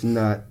to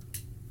not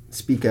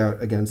speak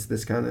out against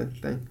this kind of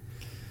thing?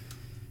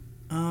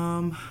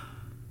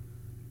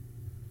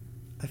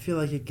 I feel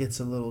like it gets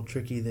a little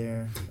tricky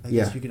there. I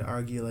guess you could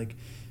argue like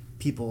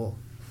people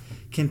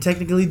can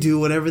technically do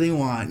whatever they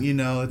want, you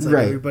know. It's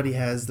like everybody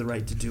has the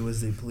right to do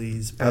as they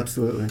please. But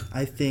absolutely.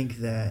 I think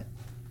that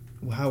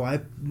I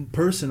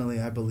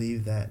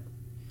believe that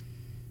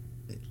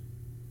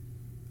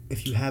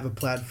if you have a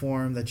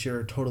platform that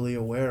you're totally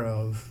aware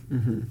of,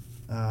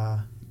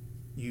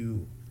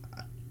 you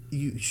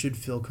should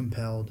feel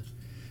compelled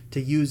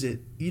to use it.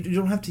 You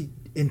don't have to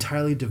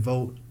entirely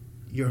devote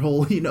your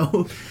whole,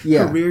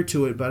 career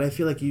to it, but I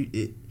feel like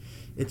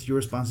it's your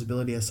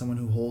responsibility as someone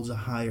who holds a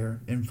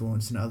higher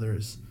influence than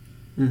others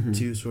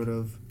to sort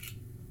of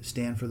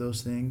stand for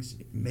those things,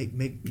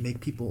 make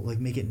people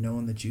make it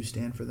known that you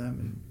stand for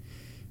them,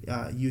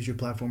 and use your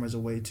platform as a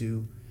way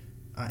to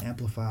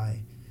amplify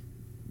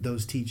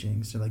those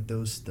teachings or like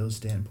those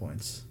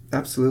standpoints.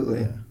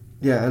 Absolutely.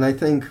 Yeah, and I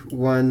think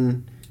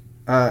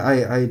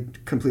I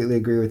completely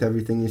agree with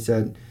everything you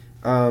said,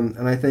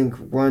 and I think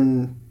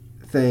one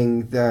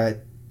thing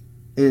that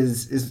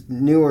is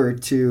newer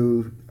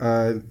to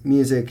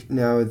music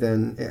now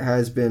than it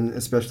has been,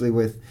 especially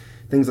with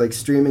things like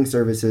streaming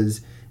services,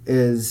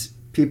 is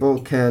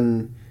people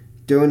can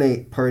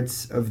donate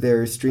parts of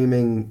their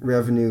streaming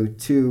revenue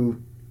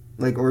to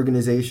like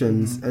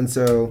organizations, and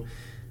so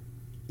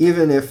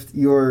even if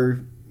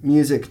your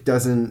music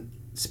doesn't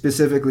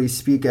specifically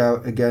speak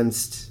out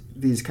against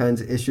these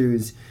kinds of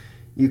issues,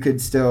 you could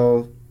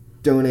still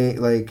donate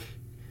like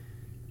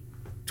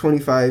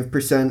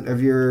 25%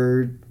 of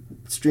your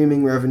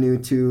streaming revenue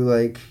to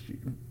like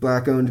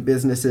black-owned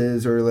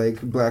businesses or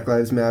like Black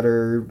Lives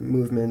Matter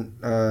movement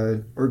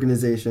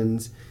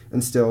organizations,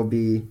 and still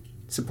be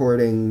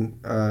supporting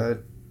the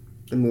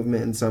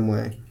movement in some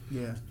way.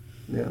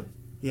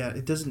 Yeah,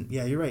 it doesn't.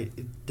 Yeah, you're right.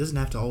 It doesn't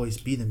have to always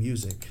be the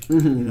music.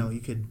 You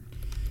could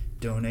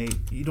donate.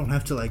 You don't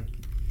have to like.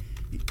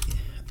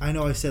 I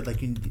know I said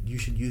like you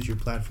should use your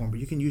platform, but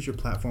you can use your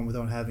platform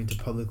without having to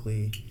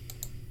publicly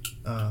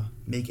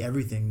make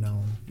everything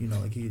known.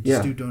 Like you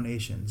just do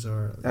donations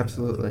or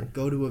absolutely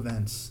go to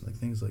events, like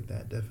things like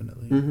that.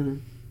 Definitely.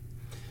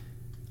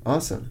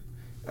 Awesome.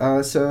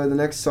 So the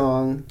next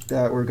song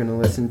that we're gonna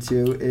listen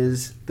to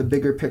is "The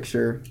Bigger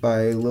Picture"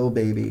 by Lil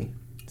Baby.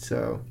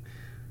 So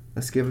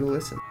let's give it a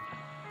listen.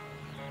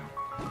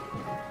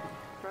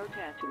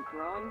 Protest and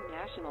growing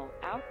national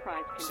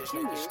outcries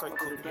continue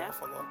over the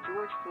death of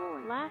George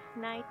Floyd. Last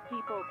night,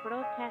 people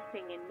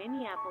protesting in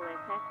Minneapolis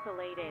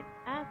escalated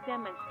as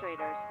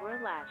demonstrators were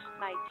lashed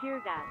by tear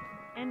gas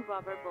and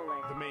rubber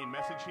bullets. The main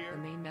message here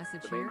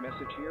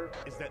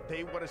is that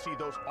they want to see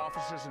those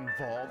officers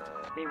involved.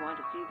 They want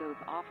to see those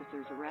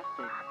officers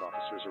arrested.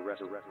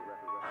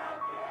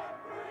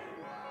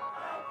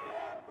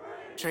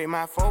 Trade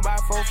my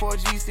 4x4 for a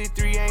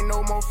GC3, ain't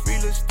no more free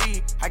little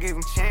Steve. I gave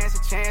him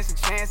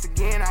chance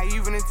again, I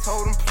even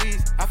told him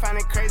please. I find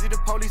it crazy the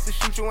police will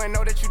shoot you and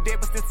know that you dead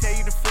but still tell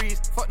you to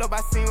freeze. Fucked up, I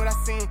seen what I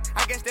seen.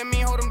 I guess that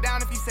mean hold him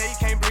down if he say he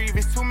can't breathe.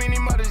 It's too many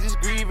mothers just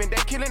grieving, they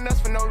killing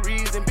us for no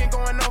reason. Been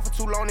going on for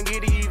too long to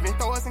get even.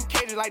 Throw us in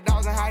cages like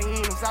dogs and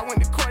hyenas. I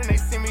went to court and they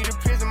sent me to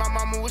prison. My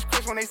mama was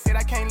crushed when they said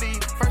I can't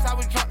leave. First I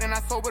was drunk, then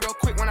I sobered up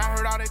quick when I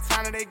heard all that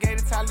time that they gave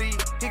to Talib.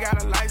 He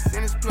got a life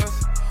sentence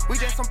plus. We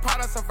just some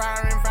products of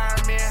our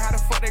environment. How the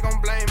fuck they gon'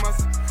 blame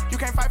us? You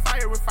can't fight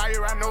fire with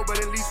fire, I know, but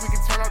at least we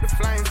can turn off the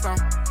flames some.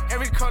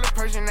 Every color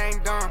person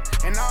ain't dumb,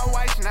 and all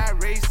whites not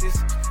racist.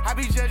 I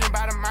be judging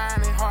by the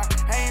mind and heart,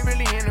 I ain't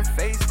really in the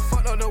faces.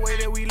 Fuck up the way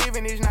that we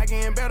living is not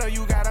getting better,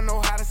 you gotta know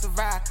how to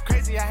survive.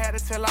 Crazy, I had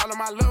to tell all of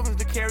my loved ones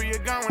to carry a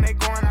gun when they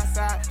going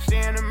outside.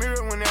 Stay in the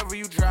mirror whenever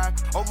you drive.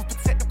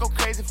 Overprotective, go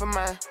crazy for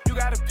mine. You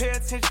gotta pay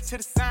attention to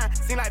the sign.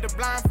 Seem like the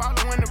blind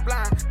following the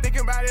blind.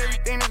 Thinking about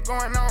everything that's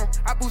going on.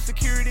 I boost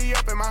security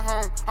up in my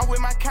home. I'm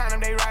with my kind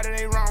of, they right or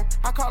they wrong.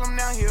 I call him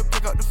now, he'll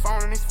pick up the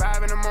phone and it's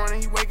 5 in the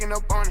morning. He waking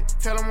up on it.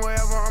 Tell him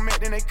wherever I'm at,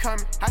 then they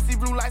coming. I see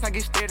blue lights, I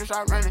get scared and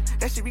start running.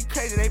 That shit be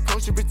crazy, they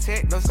supposed to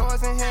protect us.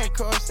 Swords and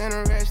handcuffs and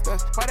arrest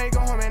us. Why they go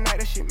home at night,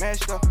 that shit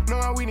messed up.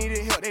 Knowing we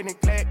needed help, they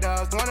neglect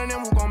us. One of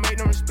them who gon' make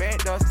them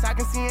respect us. I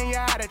can see in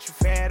your eye that you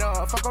fed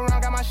up. Fuck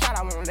around, got my shot,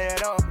 I won't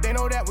let up. They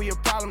know that we a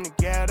problem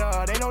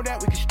together. They know that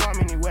we can storm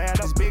anywhere.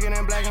 It's bigger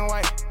than black and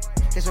white.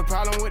 It's a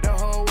problem with the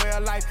whole way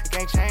of life. It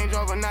can't change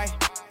overnight.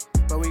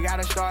 But we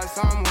gotta start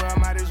somewhere,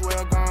 might as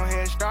well go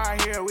ahead,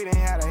 start here. We done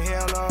had a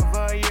hell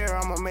of a year,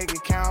 I'ma make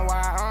it count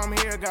while I'm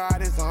here.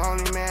 God is the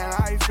only man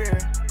I fear.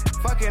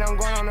 Fuck it, I'm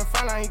going on the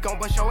front line. He gon'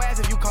 bust your ass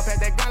if you come past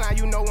that gun line.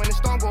 You know when the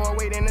storm go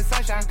away, then the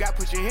sunshine. You got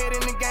put your head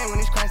in the game when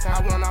it's crunch time.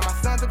 I want all my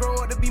sons to grow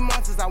up to be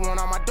monsters. I want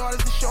all my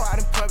daughters to show out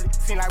in public.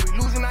 Seem like we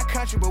losing our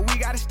country, but we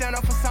gotta stand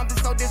up for something,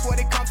 so this what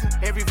it comes to.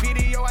 Every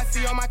video I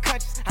see on my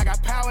conscience, I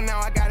got power now,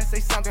 I gotta say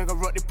something.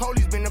 Corrupted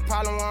police been the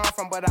problem where I'm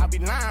from, but I'd be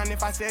lying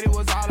if I said it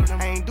was all of them.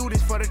 I ain't do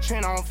this for the the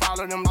trend, I don't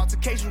follow them.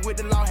 Altercations with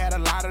the law, had a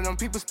lot of them.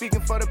 People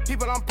speaking for the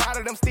people, I'm proud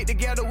of them. Stick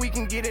together, we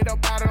can get it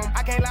up out of them.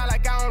 I can't lie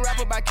like I don't rap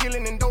about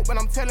killing and dope, but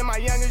I'm telling my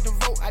youngest to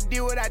vote. I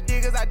did what I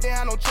did cause I didn't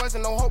have no choice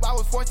and no hope. I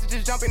was forced to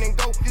just jump in and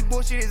go. This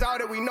bullshit is all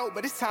that we know,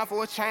 but it's time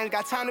for a change.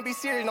 Got time to be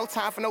serious, no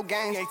time for no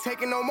games. Ain't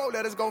taking no more,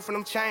 let us go for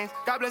them chains.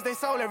 God bless they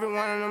soul, every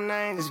one of them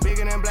names. It's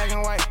bigger than black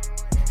and white.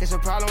 It's a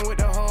problem with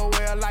the whole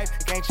way of life.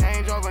 It can't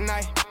change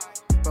overnight.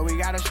 But we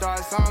gotta start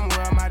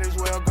somewhere, might as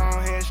well go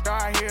ahead,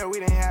 start here. We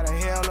done had a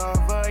hell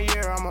of a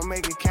year, I'ma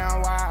make it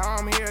count while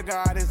I'm here.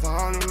 God is the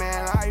only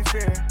man I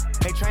fear.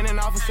 They training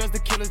officers, the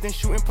killers, then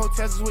shooting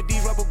protesters with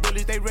these rubber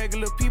bullets. They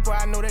regular people,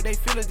 I know that they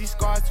feel us. These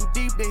scars too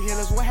deep, they heal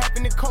us. What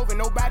happened to COVID?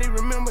 Nobody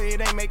remember,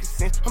 it ain't making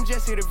sense. I'm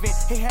just here to vent.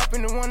 It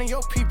happened to one of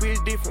your people,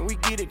 it's different. We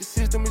get it, the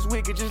system is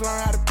wicked, just learn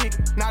how to pick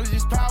it. Knowledge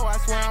is power, I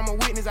swear I'm a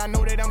witness. I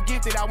know that I'm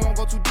gifted, I won't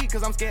go too deep,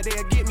 cause I'm scared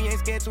they'll get me. Ain't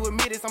scared to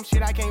admit it, some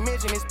shit I can't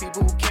mention. It's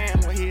people who can.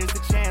 Well, here's the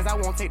chance, I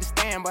won't take the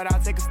stand, but I'll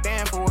take a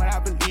stand for what I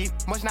believe.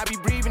 Must not be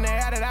breathing the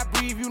air that I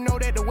breathe. You know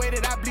that the way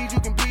that I bleed, you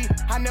can bleed.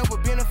 I never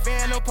been a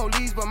fan of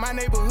police, but my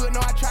neighborhood know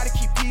I try to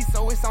keep peace,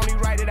 so it's only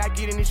right that I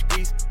get in the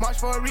streets. March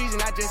for a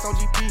reason, I just on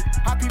GP.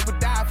 How people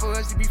die for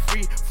us to be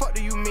free. Fuck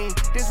do you mean?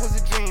 This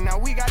was a dream. Now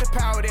we got the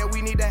power that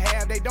we need to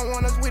have. They don't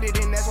want us with it,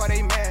 and that's why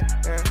they mad.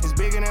 It's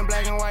bigger than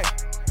black and white.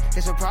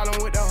 It's a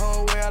problem with the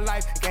whole way of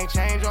life. It can't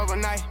change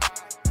overnight.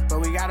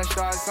 But we gotta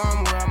start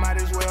somewhere. Might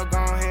as well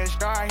go ahead,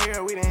 start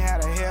here. We done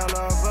had a hell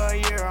of a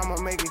year. I'ma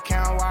make it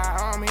count while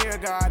I'm here.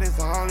 God is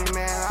the only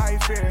man I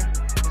fear.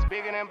 It's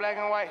bigger than black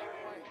and white.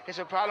 It's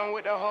a problem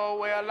with the whole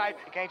way of life.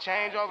 It can't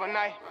change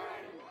overnight.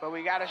 But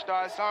we gotta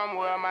start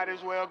somewhere. Might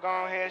as well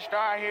go ahead,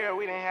 start here.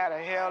 We done had a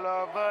hell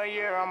of a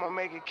year. I'ma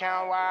make it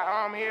count while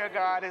I'm here.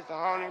 God is the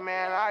only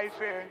man I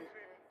fear.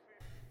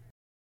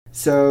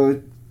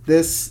 So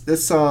this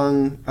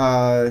song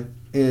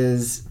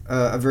is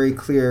a very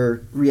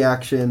clear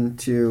reaction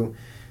to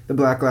the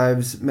Black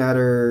Lives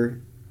Matter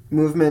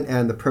movement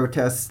and the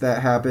protests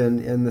that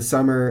happened in the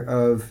summer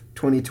of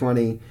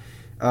 2020.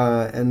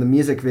 And the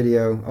music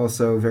video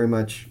also very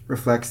much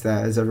reflects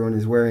that, as everyone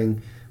is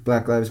wearing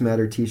Black Lives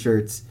Matter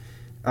t-shirts.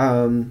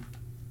 And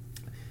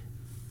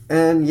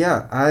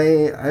yeah,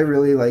 I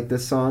really like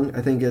this song.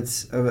 I think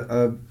it's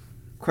a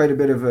quite a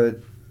bit of a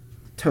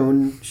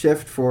tone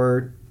shift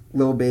for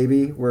Lil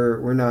Baby.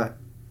 We're not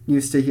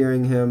used to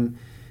hearing him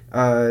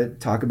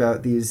talk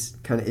about these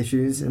kind of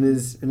issues in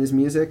his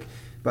music,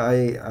 but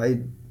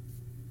I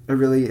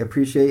really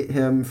appreciate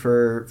him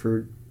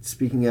for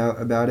speaking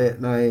out about it,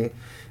 and I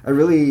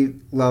really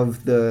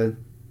love the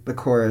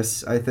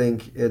chorus. I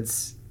think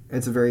it's a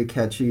very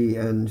catchy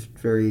and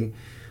very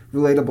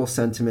relatable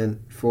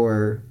sentiment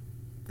for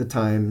the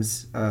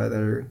times that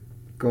are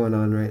going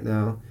on right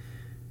now.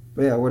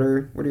 But yeah, what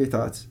are your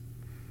thoughts?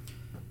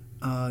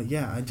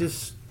 I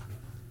just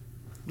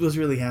was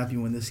really happy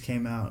when this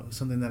came out.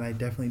 Something that I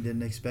definitely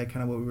didn't expect.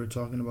 Kind of what we were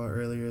talking about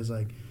earlier is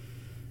like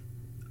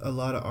a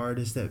lot of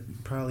artists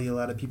that probably a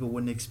lot of people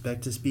wouldn't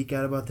expect to speak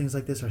out about things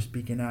like this are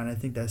speaking out, and I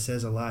think that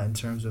says a lot in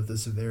terms of the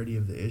severity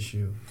of the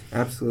issue.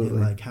 Absolutely.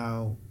 And like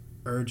how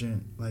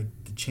urgent like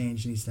the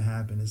change needs to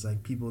happen is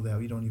like people that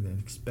we don't even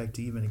expect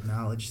to even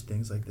acknowledge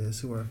things like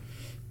this, who are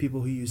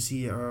people who you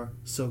see are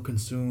so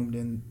consumed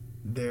in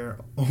their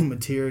own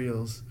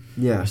materials,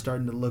 are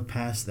starting to look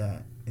past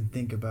that and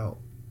think about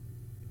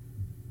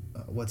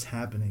what's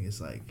happening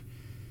is like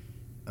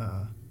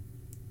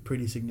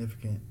pretty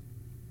significant.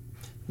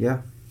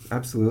 Yeah,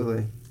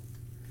 absolutely.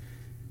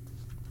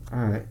 All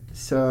right,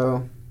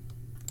 so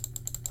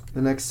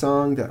the next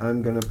song that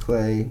I'm going to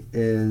play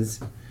is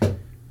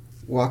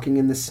Walking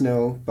in the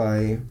Snow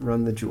by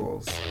Run the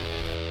Jewels.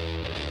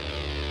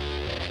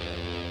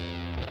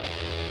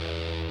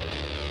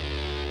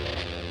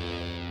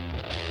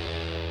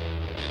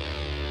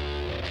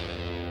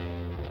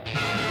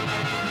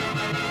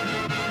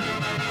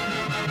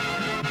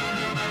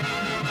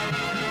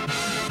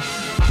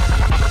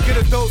 Get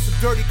a dose of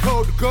dirty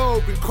cold to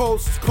go, been cold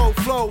since cold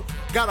flow.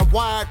 Got a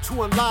wire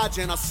to enlarge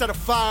and I'll set a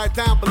fire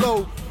down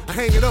below. I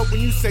hang it up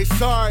when you say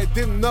sorry,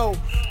 didn't know.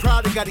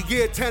 Probably got a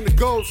year 10 to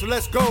go, so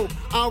let's go.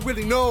 I don't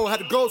really know how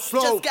to go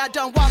slow. Just got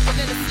done walking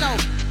in the snow.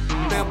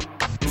 Man,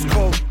 it's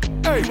cold.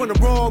 Hey, you in the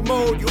wrong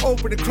mode, you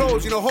open and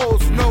close, you know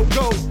holes, no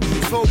go.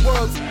 This whole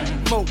world's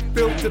mo,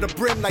 built to the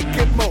brim like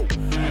Gitmo.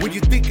 When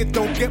you think it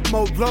don't get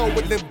more low,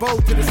 with limbo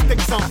to the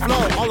sticks on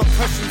flow. All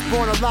oppression's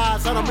born of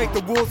lies, I don't make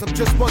the rules, I'm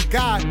just one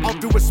guy. All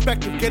due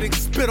respect of getting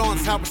spit on,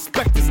 how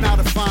respect is now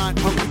defined.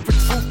 Hungry for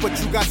truth, but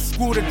you got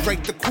screwed and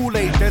drank the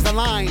Kool-Aid. There's a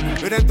line,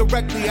 it ends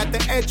directly at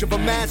the edge of a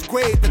mass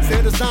grave that's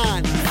their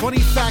design. Funny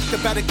fact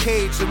about a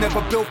cage, they're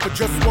never built for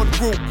just one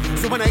group.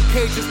 So when that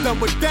cage is done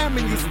with them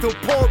and you still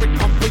pour it,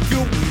 come for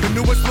you. The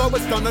newest,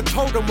 lowest on the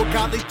totem, with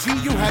godly G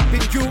you have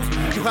been used.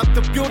 You have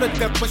to build a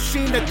death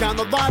machine that down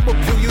the line will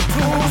kill you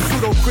too.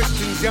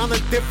 Pseudo-Christians, y'all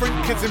are different.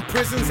 Kids in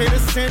prisons ain't a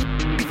sin.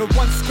 Even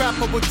one scrap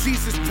of what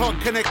Jesus taught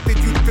connected,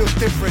 you feel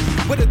different.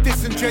 With a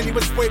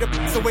disingenuous way to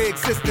piss away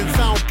existence,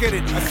 I don't get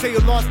it. I say you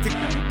lost your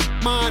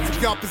minds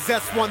if y'all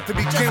possess one to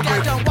begin with. Just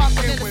got done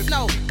walking in the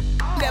snow.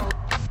 Them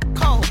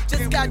cold.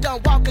 Just got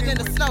done walking in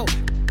the snow.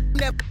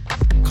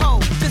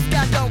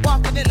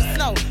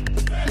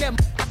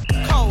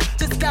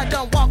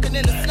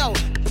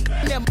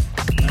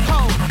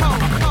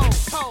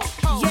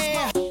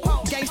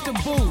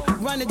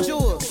 Run the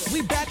jewels.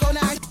 We back on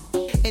our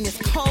and it's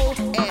cold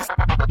ass.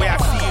 Where I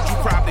see it, you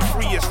probably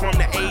free us from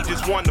the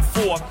ages 1 to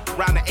 4.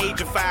 Around the age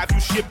of 5, you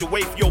shipped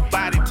away for your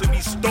body to be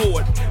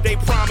stored. They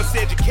promise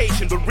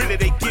education, but really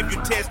they give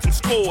you tests and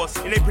scores.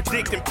 And they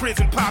predicting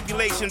prison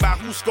population by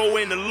who's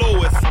scoring the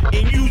lowest.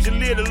 And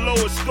usually the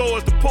lowest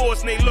scores the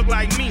poorest, and they look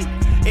like me.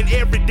 And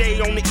every day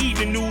on the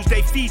evening news,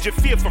 they feed your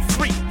fear for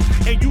free.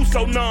 And you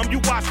so numb,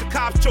 you watch the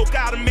cops choke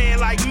out a man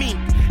like me.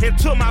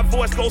 Until my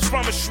voice goes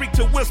from a shriek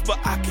to whisper,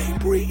 I can't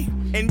breathe.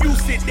 And you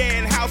sit there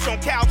in house on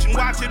couch and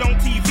watch it on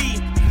TV.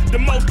 The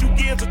most you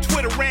give is a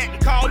Twitter rant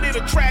and call it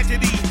a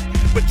tragedy.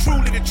 But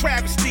truly the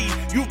travesty,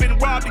 you've been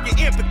robbed of your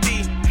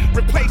empathy,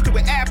 replaced it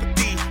with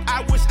apathy.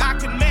 I wish I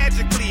could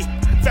magically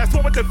fast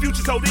forward the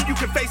future so then you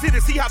can face it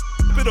and see how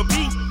it'll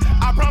be.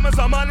 I promise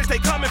I'm honest, they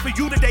coming for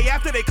you the day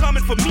after they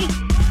coming for me.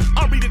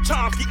 I'm reading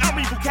Chomsky, I'm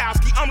reading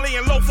Bukowski, I'm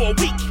laying low for a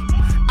week.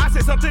 I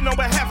said something on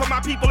behalf of my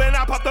people and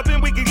I popped up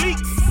in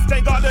WikiLeaks.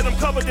 Thank God that I'm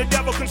covered, the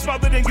devil can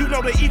smother, then you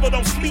know the evil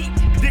don't sleep.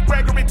 Dick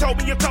Gregory told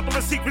me a couple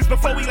of secrets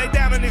before he lay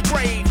down in his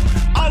grave.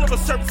 All of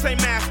us serve the same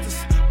masters,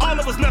 all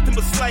of us nothing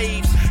but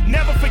slaves.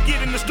 Never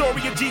forgetting the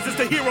story of Jesus,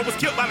 the hero was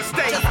killed by the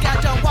state. Just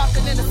got done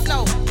walking in the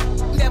snow.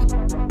 Them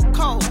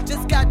cold.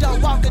 Just got done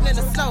walking in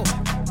the snow.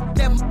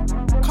 Them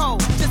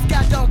cold. Just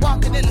got done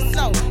walking in the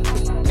snow.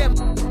 Them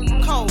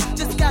cold.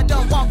 Just got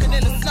done walking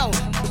in the snow.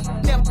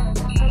 Them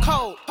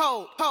cold.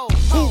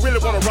 Who really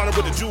wanna run it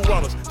with the Jew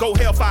runners? Go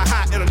hellfire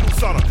hot in a new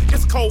sauna.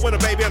 It's a cold winter,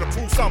 baby, and a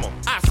blue summer.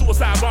 I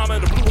suicide bomber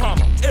in a blue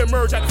Hummer.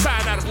 Emerge at the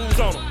side, out of blues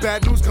on them.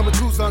 Bad news coming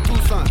Tucson.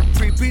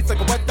 3 beats like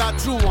a wet dot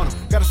chew on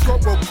them. Got a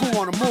stroke rope cool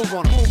on them, move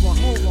on them.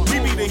 We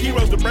be the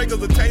heroes, the breakers,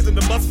 the chains, and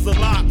the muscles of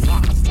locks.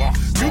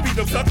 You be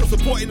them suckers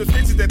supporting the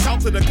bitches that talk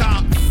to the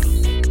cops.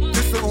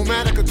 This little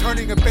manica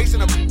turning and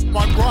facing a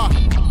on rock.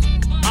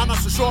 I'm not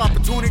so sure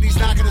opportunities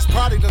knocking this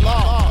product the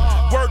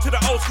law. Word to the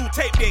old school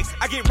tape decks.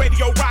 I get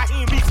radio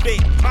Raheem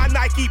respect. My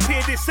Nike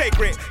pin is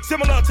sacred,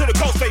 similar to the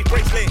Ghostface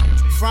bracelet.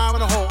 Frying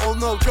in a hole, oh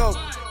no joke.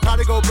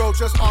 Probably go broke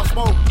just off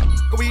smoke.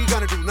 What you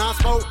gonna do?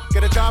 Non-smoke?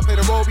 Get a job, pay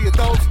the roll, be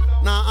adults.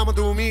 Nah, I'ma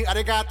do me.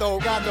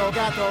 Arigato, gato.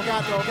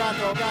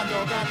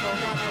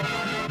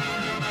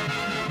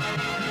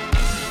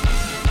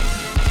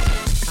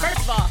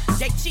 First of all,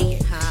 they cheating,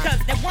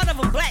 because one of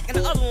them black and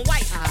the other one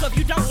white. So if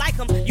you don't like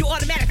them, you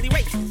automatically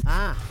racist.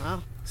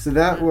 So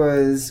that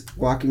was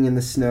Walking in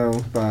the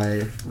Snow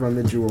by Run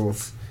the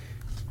Jewels.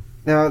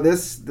 Now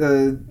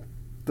the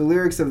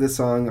lyrics of this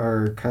song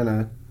are kind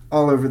of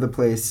all over the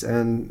place,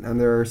 and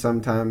there are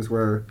some times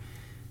where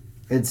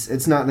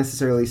it's not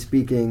necessarily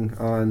speaking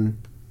on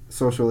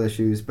social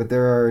issues, but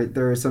there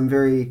are some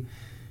very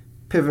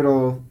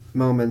pivotal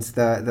moments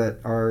that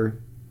are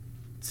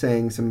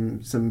saying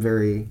some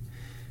very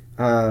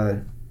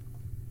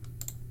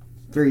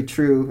very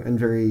true and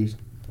very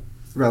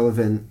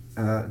relevant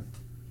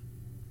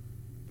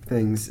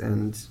things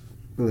and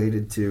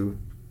related to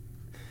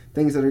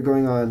things that are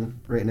going on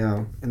right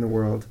now in the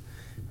world.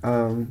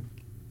 So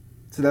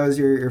that was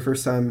your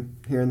first time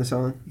hearing the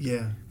song?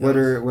 Yeah. What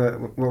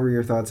were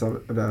your thoughts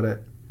about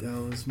it?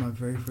 That was my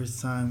very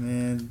first time,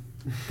 man.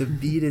 The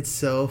beat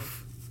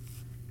itself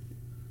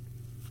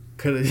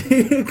could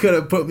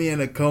have put me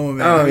in a coma,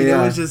 man. Oh, It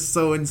was just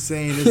so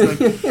insane. It's like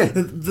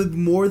the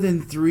more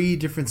than 3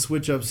 different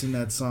switch ups in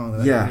that song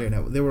that I hear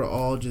now. They were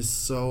all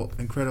just so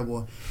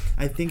incredible.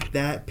 I think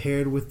that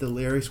paired with the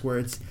lyrics where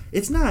it's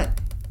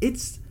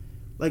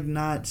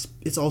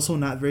also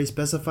not very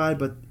specified,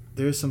 but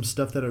there's some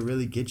stuff that'll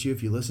really get you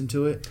if you listen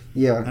to it.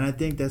 Yeah. And I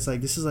think that's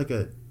like, this is like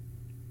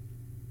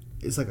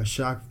it's like a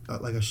shock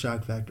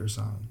factor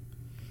song.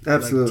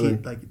 Absolutely.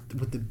 Like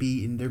with the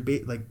beat and their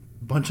like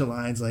bunch of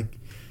lines like,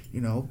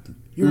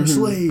 you're a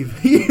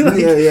slave.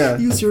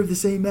 You serve the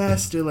same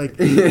master. Like,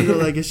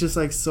 like it's just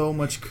like so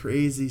much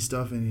crazy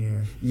stuff in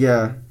here.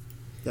 Yeah.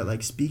 That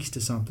like speaks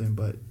to something,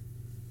 but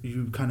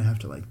you kind of have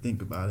to like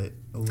think about it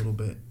a little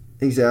bit.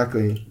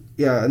 Exactly.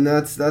 Yeah, and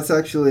that's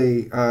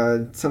actually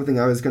something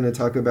I was going to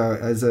talk about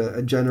as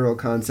a general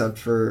concept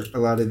for a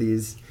lot of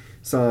these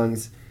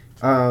songs.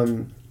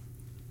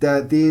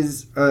 That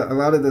these a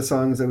lot of the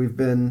songs that we've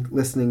been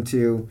listening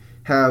to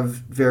have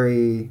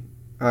very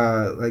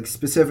like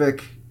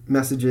specific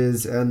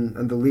messages,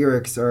 and the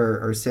lyrics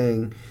are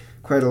saying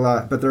quite a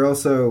lot, but they're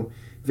also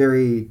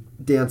very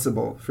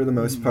danceable for the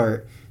most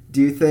part.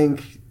 Do you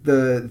think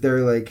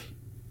their like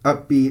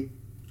upbeat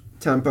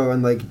tempo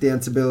and like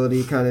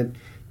danceability kind of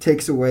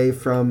takes away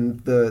from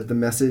the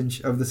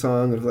message of the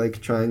song of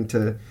like trying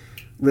to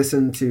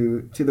listen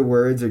to the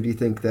words, or do you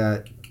think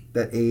that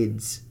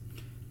aids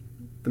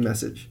the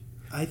message?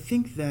 I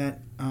think that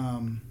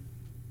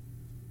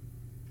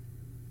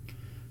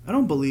I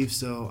don't believe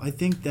so. I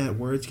think that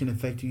words can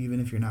affect you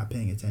even if you're not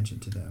paying attention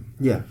to them.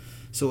 Yeah.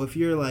 So if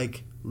you're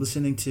like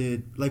listening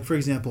to, like for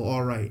example,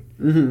 All Right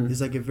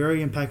is like a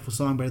very impactful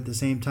song, but at the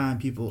same time,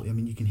 people, I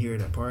mean, you can hear it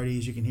at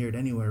parties, you can hear it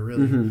anywhere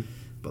really.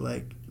 But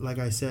like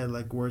I said,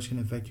 like words can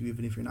affect you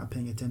even if you're not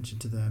paying attention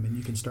to them, and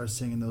you can start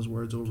singing those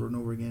words over and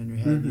over again in your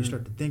head. And you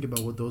start to think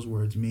about what those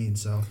words mean.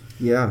 So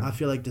yeah, I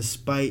feel like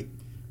despite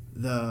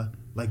the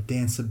like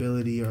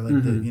danceability or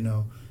like the you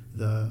know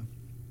the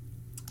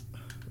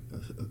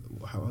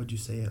how would you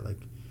say it,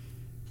 like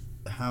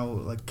how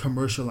like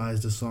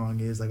commercialized the song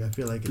is. Like I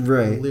feel like the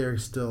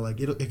lyrics still like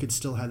it could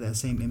still have that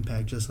same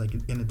impact, just like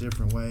in a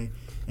different way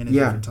in a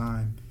different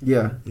time.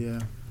 Yeah.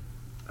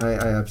 I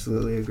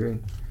absolutely agree.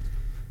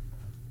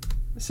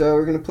 So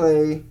we're gonna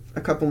play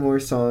a couple more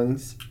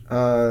songs.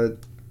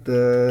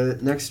 The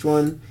next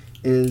one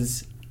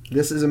is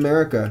 "This Is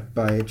America"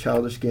 by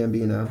Childish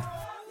Gambino.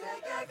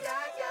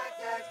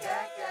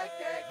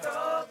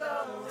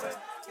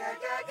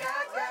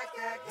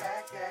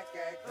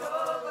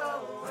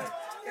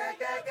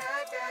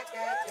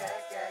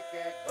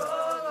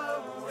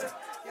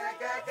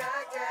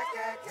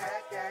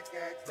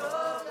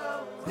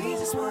 We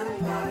just wanna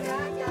party,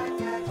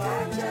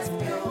 party just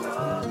for you.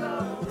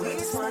 We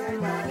just wanna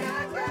party,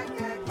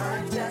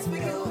 party just for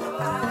you.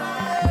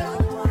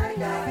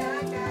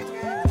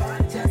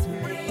 Party just for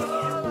me.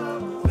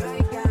 Girl,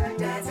 you gotta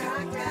dance,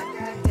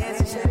 dance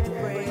and shake the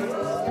bread.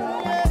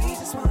 We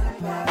just wanna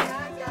party,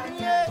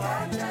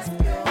 party just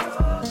for you.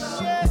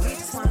 We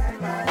just wanna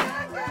party,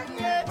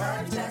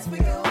 party just for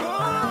you.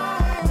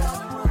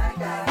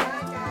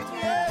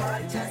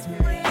 Party just for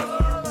me.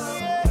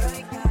 Girl,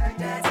 you gotta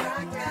dance,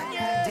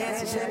 dance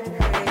and shake the bread.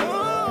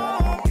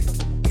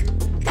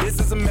 This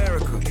is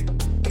America.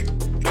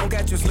 Don't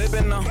catch you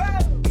slipping now.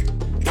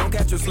 Don't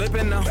catch you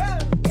slipping now.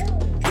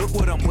 Look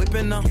what I'm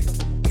whipping now.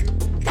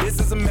 This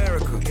is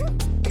America.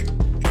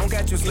 Don't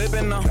catch you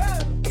slipping now.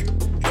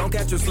 Don't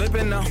catch you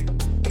slipping now.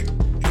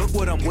 Look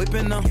what I'm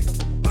whipping now.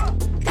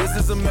 This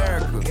is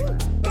America.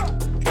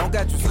 Don't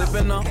catch you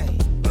slipping now.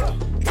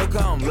 Look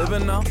how I'm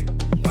living now.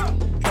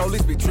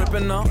 Police be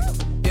tripping now.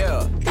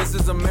 Yeah, this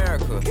is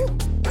America.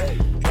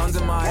 Guns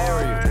in my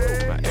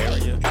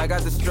area. I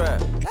got the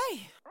strap.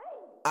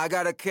 I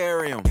gotta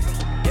carry 'em.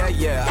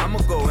 Yeah, I'ma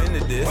go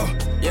into this.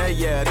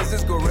 Yeah, this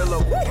is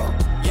gorilla.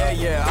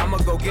 Yeah, I'ma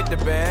go get the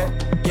bag.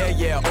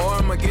 Yeah, or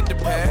I'ma get the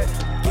pad.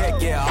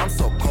 Yeah, I'm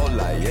so cold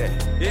like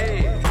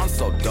yeah. I'm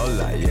so dull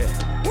like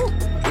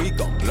yeah. We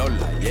gon' blow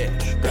like yeah.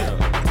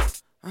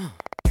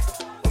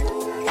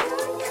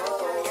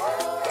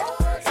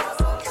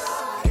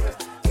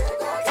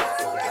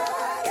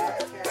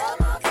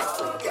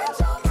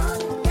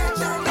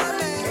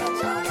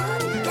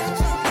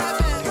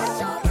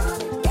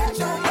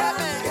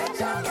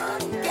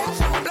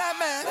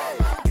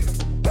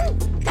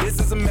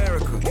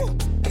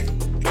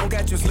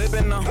 You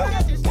slipping now.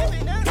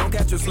 Don't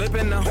catch you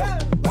slipping now.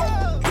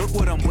 Look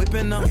what I'm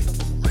whipping now.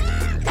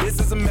 This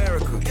is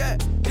America.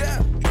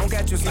 Don't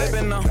catch you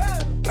slipping now.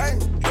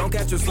 Don't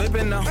catch you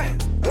slipping now.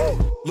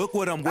 Look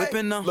what I'm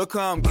whipping now. Look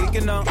how I'm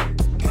geeking now.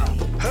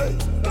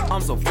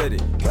 I'm so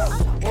fitted.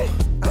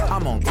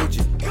 I'm on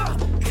Gucci.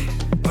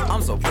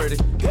 I'm so pretty.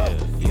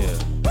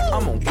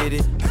 I'm gonna get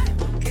it.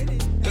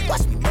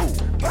 Watch me move.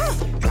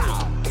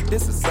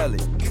 This is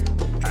Selly.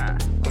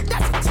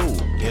 That's a tool.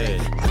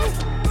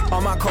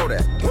 On my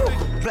Kodak,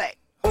 black,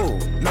 ooh,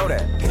 know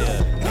that,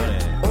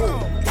 ooh,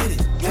 get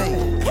it,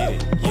 hey,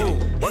 ooh,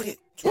 work it,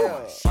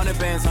 100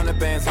 bands,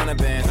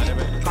 contraband,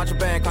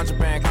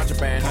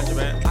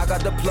 I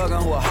got the plug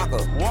on who a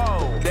hawker,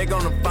 whoa, they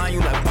gonna find you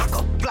like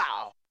Baka,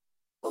 blah,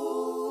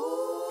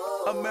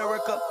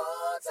 America,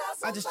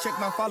 I just checked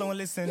my follow and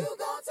listen,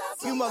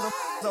 you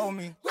motherfuckers owe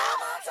me.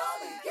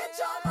 Get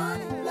your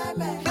money, black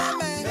man,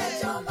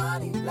 get your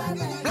money, black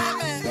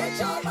man, get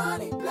your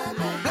money, black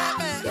man,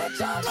 get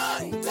your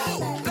money,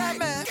 black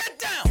man, get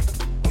down.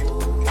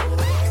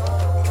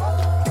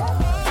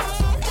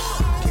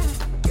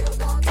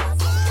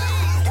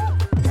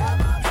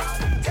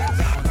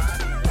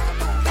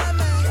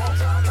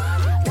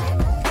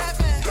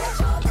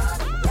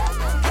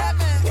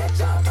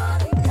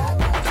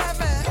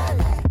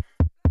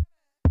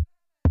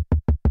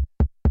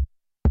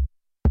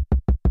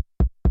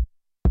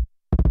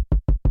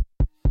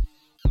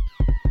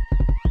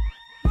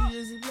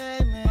 Just a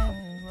black man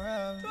in this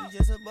world, you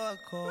just a buck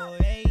hole,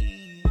 hey.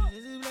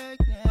 Just a black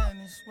man in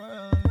this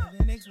world,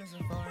 living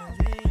expensive foreign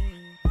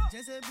days.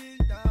 Just a big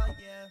dog,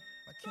 yeah.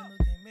 My Kindle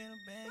came in the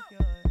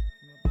backyard.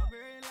 From a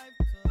barbarian life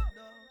to a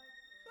dog.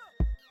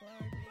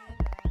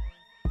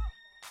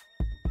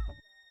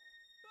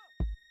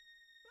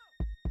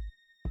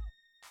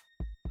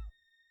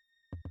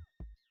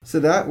 So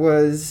that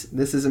was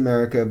 "This Is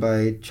America"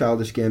 by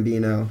Childish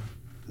Gambino.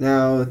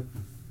 Now,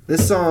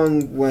 this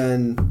song,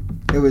 when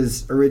it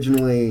was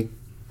originally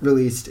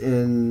released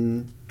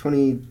in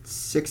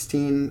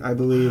 2016, I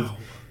believe,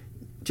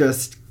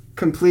 just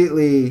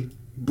completely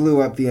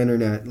blew up the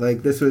internet.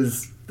 Like, this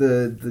was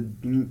the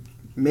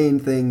main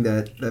thing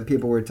that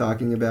people were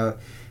talking about.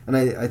 And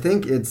I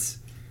think it's,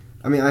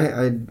 I mean,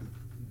 I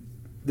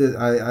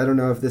don't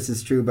know if this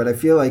is true, but I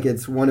feel like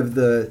it's one of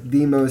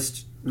the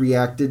most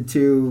reacted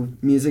to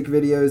music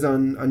videos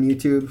on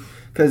YouTube,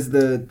 because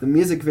the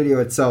music video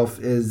itself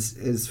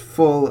is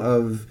full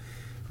of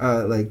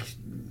like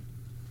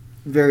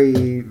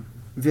very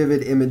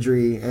vivid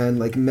imagery and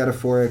like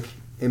metaphoric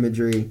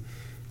imagery,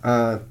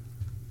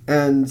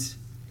 and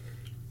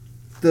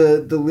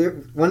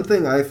one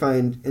thing I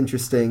find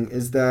interesting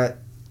is that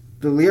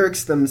the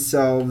lyrics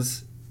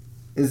themselves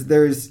is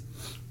there's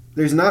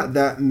not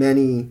that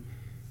many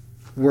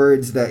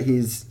words that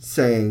he's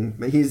saying,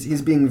 but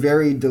he's being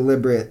very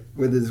deliberate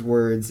with his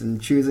words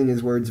and choosing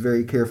his words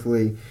very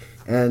carefully,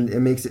 and it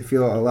makes it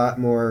feel a lot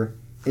more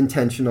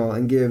intentional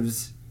and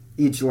gives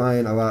each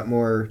line a lot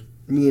more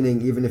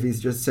meaning, even if he's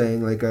just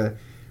saying like a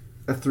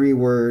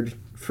 3-word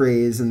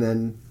phrase and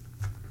then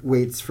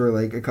waits for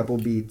like a couple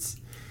beats.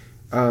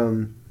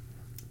 But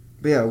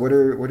yeah, what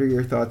are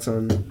your thoughts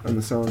on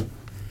the song?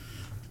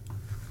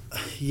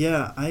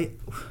 Yeah,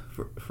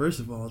 first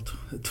of all,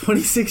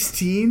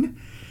 2016.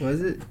 Was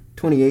it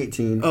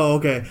 2018? Oh,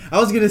 okay. I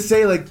was gonna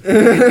say like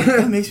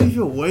that makes me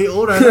feel way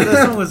older. I thought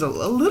that song was a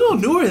little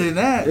newer than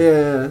that.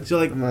 Yeah. So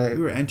like we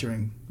were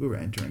entering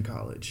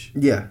college.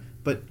 Yeah.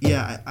 But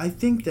yeah, I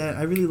think that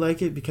I really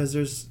like it because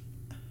there's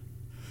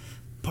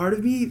part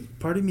of me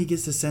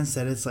gets the sense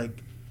that it's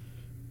like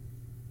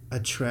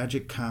a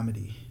tragic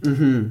comedy.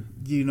 Mm-hmm.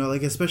 You know,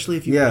 like especially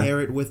if you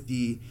pair it with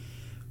the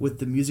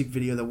music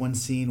video, that one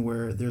scene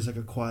where there's like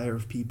a choir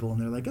of people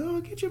and they're like, "Oh,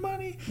 get your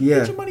money,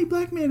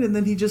 black man," and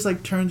then he just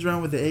like turns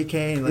around with the AK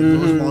and like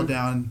blows them all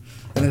down,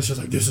 and then it's just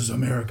like, "This is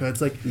America."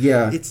 It's like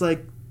it's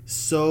like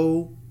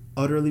so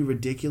utterly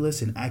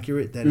ridiculous and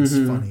accurate that it's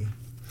funny.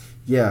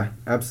 Yeah,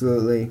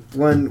 absolutely.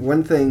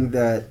 One thing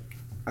that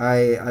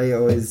I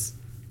always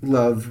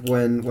love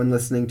when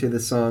listening to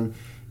this song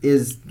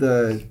is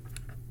the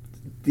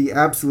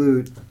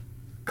absolute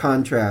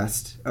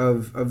contrast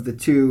of the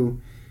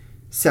two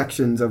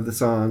sections of the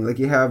song. Like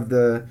you have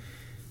the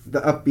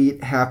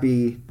upbeat,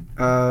 happy,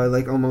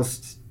 like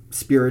almost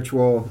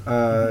spiritual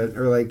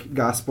or like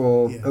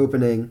gospel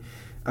opening,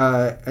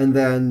 and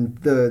then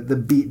the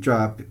beat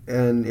drop,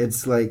 and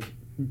it's like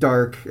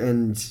dark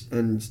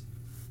and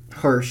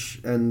harsh,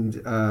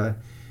 and I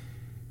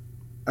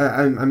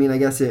mean I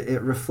guess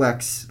it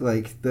reflects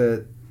like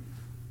the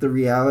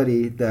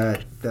reality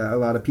that a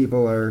lot of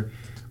people are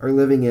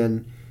living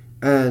in,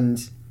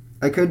 and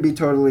I could be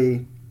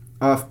totally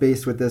off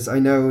base with this. I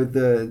know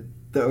the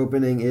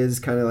opening is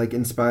kind of like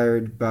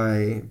inspired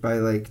by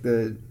like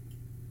the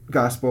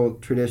gospel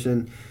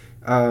tradition,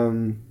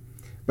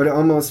 but it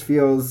almost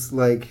feels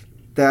like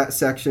that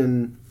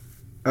section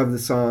of the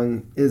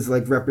song is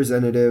like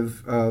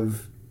representative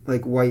of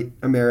like white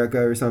America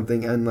or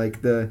something, and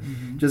like the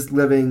just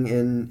living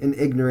in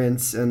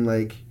ignorance, and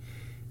like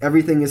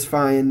everything is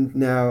fine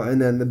now,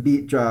 and then the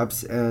beat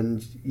drops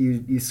and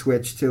you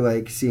switch to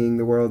like seeing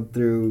the world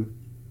through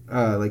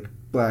like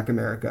Black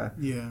America.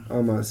 Yeah.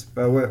 Almost.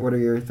 But what are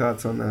your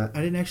thoughts on that?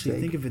 I didn't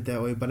actually think of it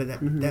that way, but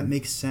that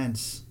makes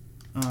sense.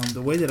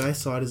 The way that I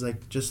saw it is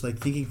like just like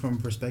thinking from a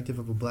perspective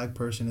of a black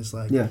person is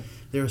like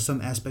there are some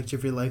aspects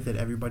of your life that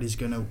everybody's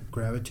gonna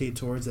gravitate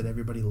towards, that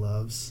everybody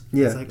loves.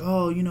 Yeah. It's like,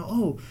 oh, you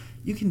know,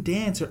 you can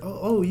dance, or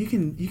oh you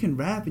can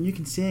rap and you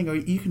can sing, or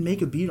you can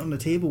make a beat on the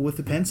table with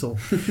a pencil.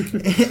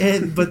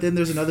 But then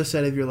there's another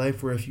side of your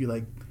life where if you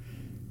like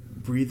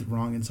breathe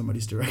wrong in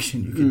somebody's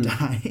direction, you could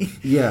die.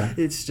 Yeah.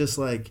 It's just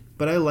like,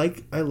 but I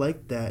like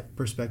that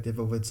perspective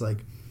of it's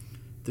like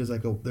there's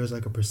like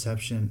a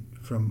perception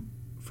from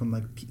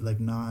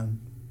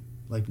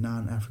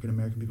non African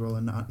American people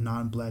or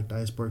non black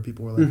diaspora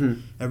people where like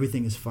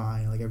everything is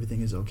fine, like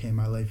everything is okay,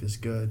 my life is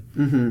good.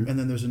 And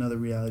then there's another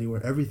reality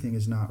where everything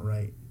is not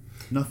right.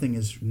 Nothing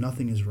is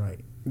right.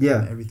 Yeah.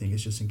 And everything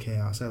is just in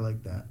chaos. I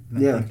like that.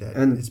 And I think that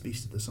it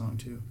speaks to the song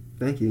too.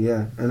 Thank you.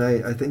 Yeah. And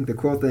I think the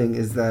cool thing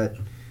is that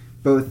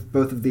both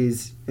of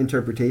these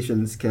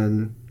interpretations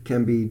can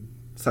be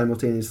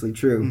simultaneously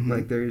true.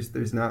 Like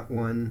there's not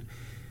one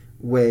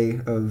way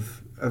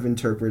of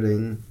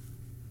interpreting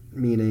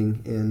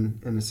meaning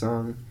in a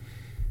song.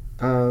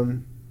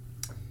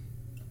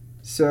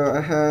 So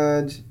I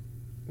had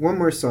one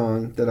more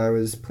song that I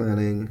was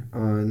planning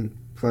on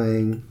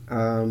playing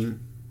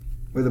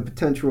with a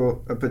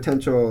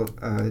potential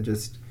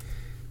just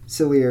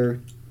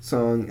sillier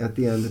song at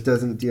the end that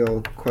doesn't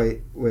deal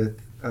quite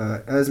with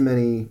as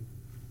many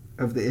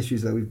of the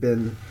issues that we've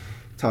been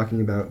talking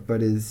about,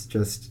 but is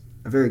just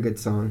a very good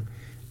song.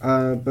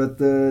 But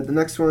the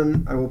next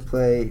one I will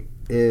play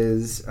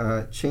is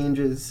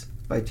Changes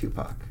by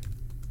Tupac.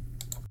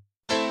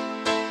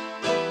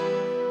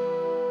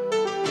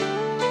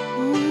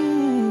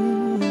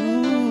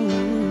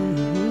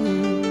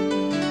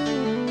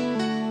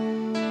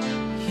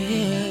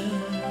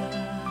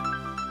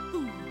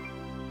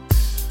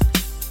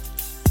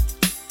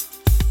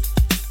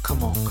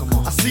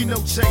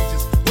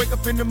 Changes. Wake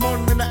up in the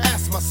morning and I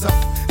ask myself,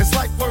 is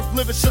life worth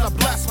living? Should I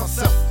blast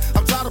myself?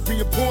 I'm tired of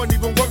being poor and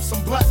even worse,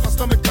 I'm black. My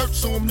stomach hurts,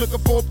 so I'm looking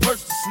for a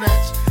purse to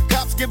snatch.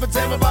 Cops give a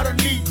damn about a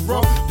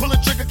Negro. Pull a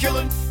trigger,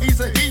 killing, he's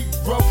a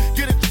hero.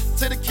 Get it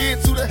to the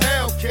kids who the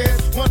hell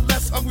cares. One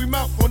less hungry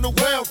mouth on the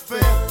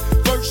welfare.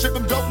 First ship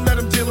them, don't let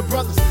them deal with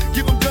brothers.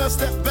 Give them guns,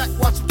 step back,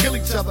 watch them kill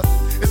each other.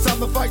 It's time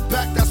to fight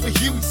back, that's what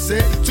Huey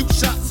said. 2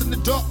 shots in the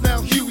dark,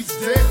 now Huey's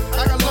dead.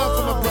 I got love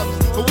for my brothers,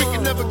 but we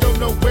can never go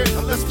nowhere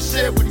unless we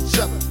share with each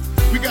other.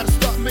 We gotta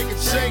start making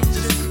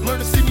changes. Learn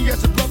to see me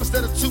as a brother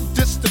instead of 2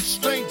 distant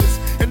strangers.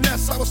 And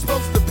that's how it's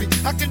supposed to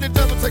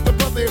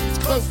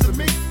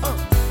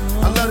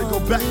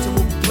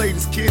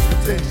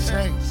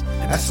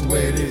That's the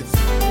way it is.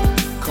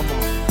 Come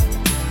on,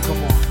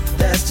 come on.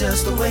 That's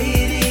just the way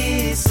it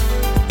is.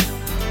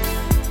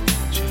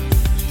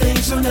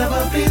 Things will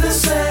never be the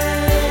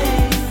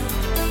same.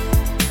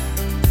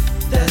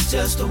 That's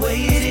just the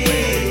way it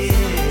is.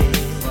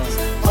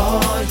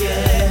 Oh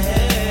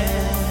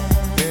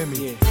yeah. Hear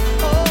me.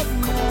 Oh,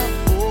 come on.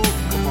 Oh,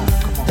 come on,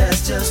 come on.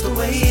 That's just the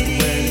way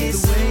it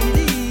is.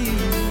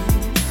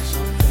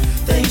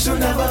 Things will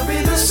never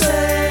be the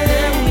same.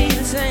 Never be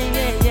the same,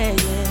 yeah, yeah, yeah.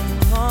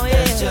 Oh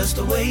yeah. That's just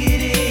the way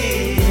it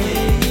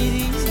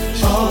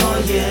is.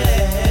 Oh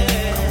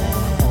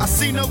yeah. I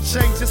see no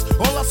changes,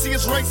 all I see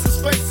is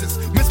racist faces.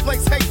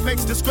 Misplaced hate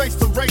makes disgrace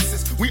to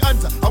races. We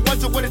under, I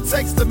wonder what it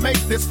takes to make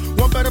this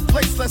one better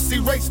place. Let's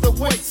erase the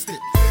wasted.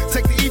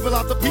 Take the evil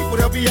out the people,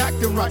 they'll be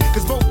acting right.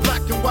 Cause both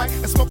black and white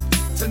and smoke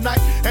tonight.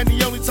 And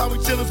the only time we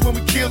chill is when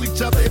we kill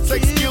each other. It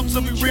takes skill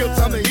to be real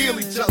time to heal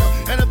each other.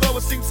 And although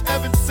it seems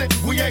evident,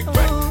 we ain't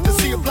ready to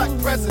see a black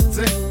president.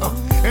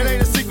 It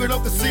ain't a secret,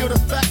 don't conceal the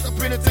fact. The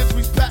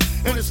penitentiary's packed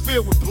and it's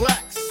filled with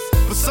blacks.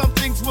 But some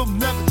things will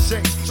never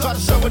change. Try to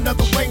show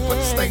another way, but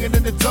it's staying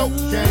in the dope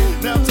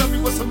game. Now tell me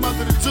what's a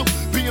mother to do.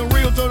 Being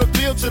real don't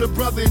appeal to the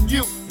brother in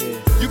you.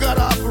 You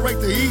gotta operate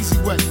the easy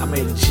way. I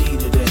made a G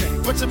today,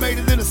 but you made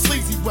it in a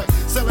sleazy way.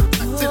 Selling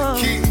back to the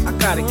kids. I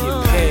gotta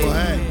get paid.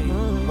 Well, hey,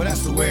 well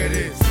that's the way it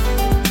is.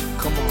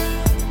 Come on,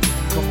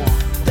 come on.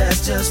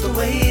 That's just the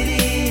way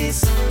it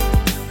is.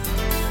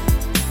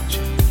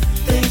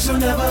 Things will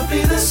never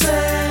be the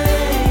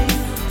same.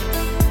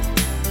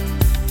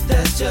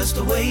 That's just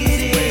the way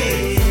it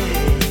is.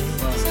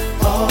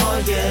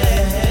 Oh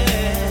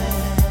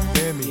yeah.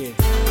 Hear me.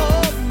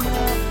 Oh, come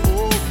on.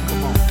 Oh,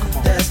 come on, come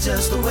on. That's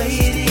just the way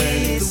it is.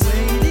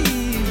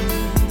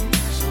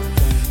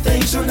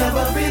 Things will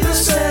never be the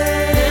same.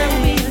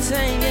 Never be the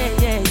same,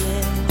 yeah, yeah,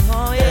 yeah.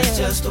 Oh yeah. That's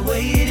just the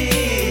way it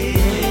is.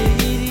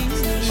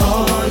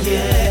 Oh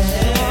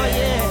yeah. Oh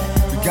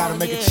yeah. We gotta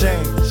make a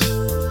change.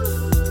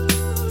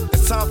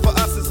 It's time for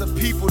us as a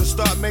people to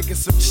start making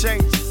some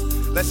changes.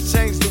 Let's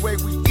change the way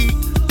we eat,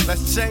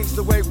 let's change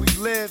the way we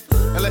live,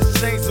 and let's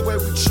change the way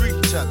we treat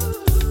each other.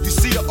 You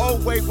see, the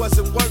old way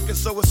wasn't working,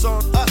 so it's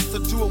on us to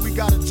do what we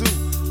gotta do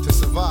to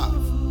survive.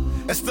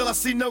 And still I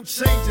see no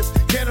changes.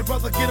 Can a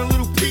brother get a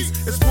little peace?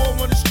 It's war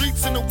on the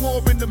streets and a war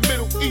in the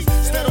Middle East.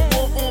 Instead of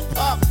war on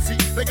poverty,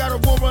 they got a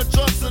war on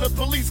drugs so the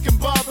police can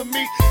bother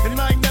me. And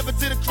I ain't never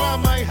did a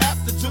crime I ain't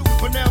have to do.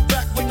 But now I'm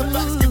back with the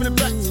facts, giving it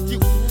back to you.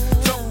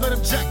 Don't let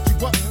them jack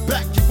you up,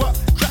 back you up,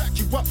 crack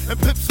you up, and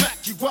pimp smack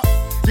you up.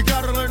 You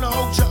gotta learn to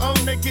hold your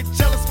own. They get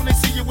jealous when they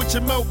see you with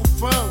your mobile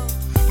phone.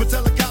 But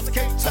tell the cops I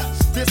can't touch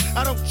this.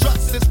 I don't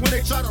trust this. When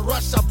they try to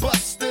rush, I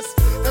bust this.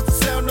 That's the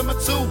sound number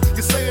 2.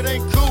 You say it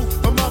ain't cool.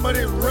 My mama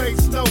didn't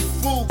raise no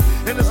fool.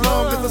 And as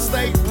long as I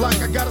stay black,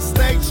 I got a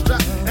stage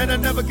strap. And I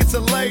never get to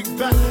lay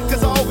back.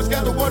 Cause I always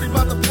got to worry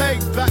about the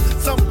payback.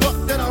 Some buck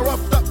that I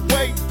roughed up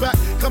way back.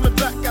 Coming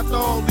back after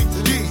all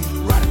these years.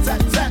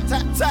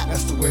 Rat-a-tat-tat-tat-tat.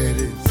 That's the way it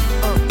is.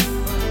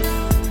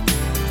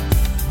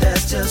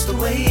 That's just the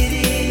way it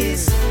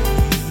is.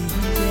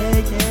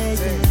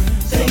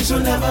 Things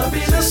will never be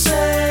the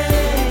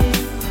same.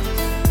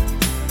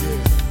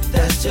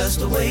 That's just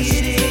the way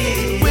it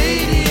is.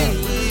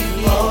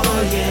 Oh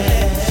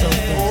yeah.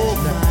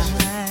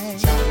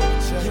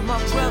 You're my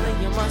brother,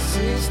 you're my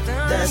sister.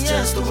 That's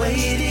just the way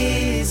it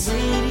is.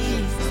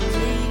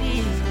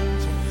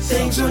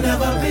 Things will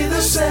never be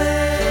the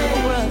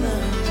same.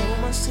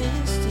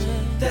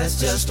 That's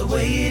just the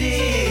way it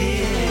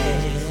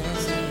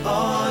is.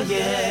 Oh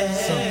yeah.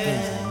 Some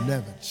things will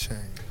never change.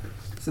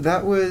 So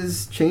that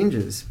was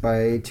Changes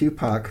by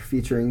Tupac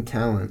featuring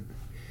Talent.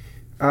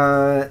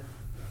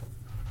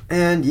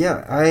 And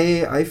yeah,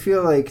 I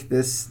feel like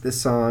this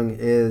song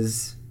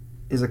is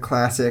a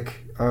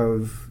classic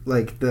of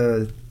like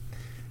the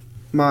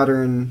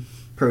modern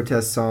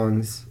protest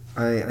songs.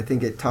 I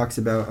think it talks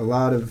about a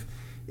lot of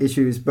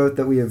issues, both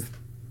that we have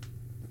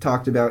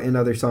talked about in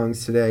other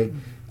songs today,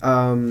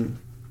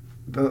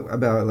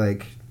 about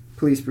like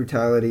police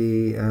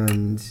brutality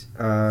and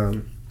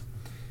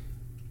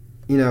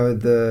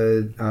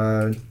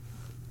the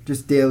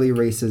just daily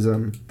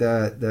racism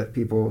that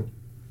people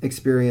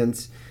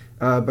experience.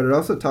 But it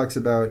also talks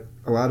about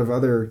a lot of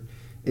other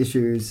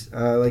issues,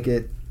 like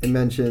it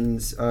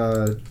mentions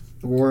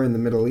war in the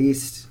Middle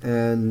East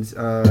and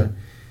the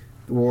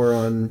war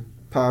on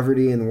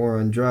poverty and the war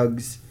on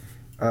drugs.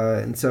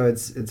 And so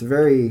it's a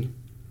very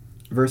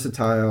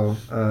versatile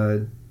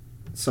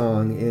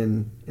song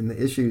in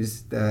the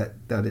issues that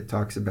it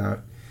talks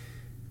about.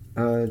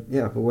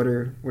 But what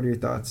are your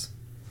thoughts?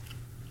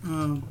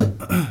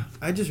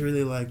 I just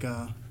really like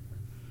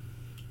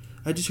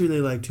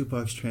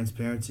Tupac's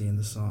transparency in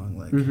the song,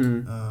 like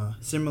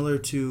similar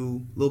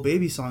to Lil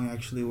Baby's song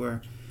actually,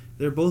 where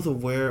they're both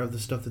aware of the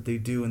stuff that they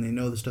do and they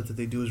know the stuff that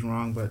they do is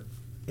wrong, but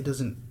it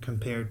doesn't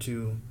compare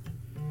to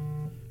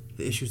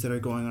the issues that are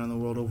going on in the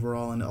world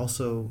overall, and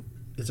also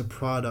it's a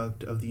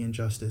product of the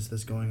injustice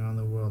that's going on in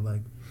the world.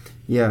 Like,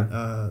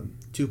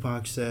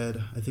 Tupac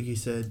said,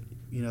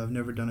 I've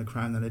never done a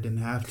crime that I didn't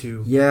have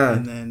to. Yeah.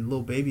 And then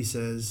Lil Baby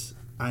says,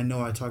 I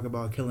know I talk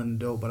about killing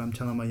dope, but I'm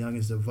telling my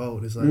youngest to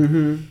vote. It's like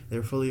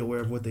they're fully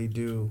aware of what they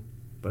do,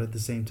 but at the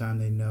same time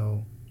they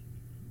know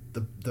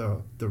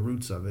the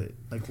roots of it,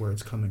 like where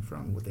it's coming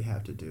from, what they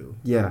have to do.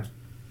 Yeah,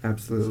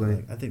 absolutely. So,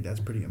 like, I think that's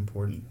pretty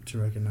important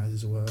to recognize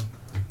as well.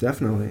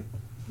 Definitely,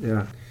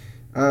 yeah.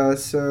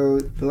 So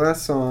the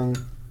last song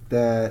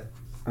that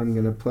I'm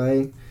gonna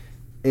play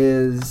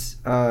is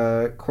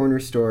Corner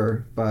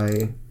Store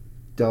by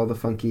Del the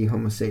Funky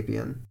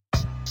Homosapien.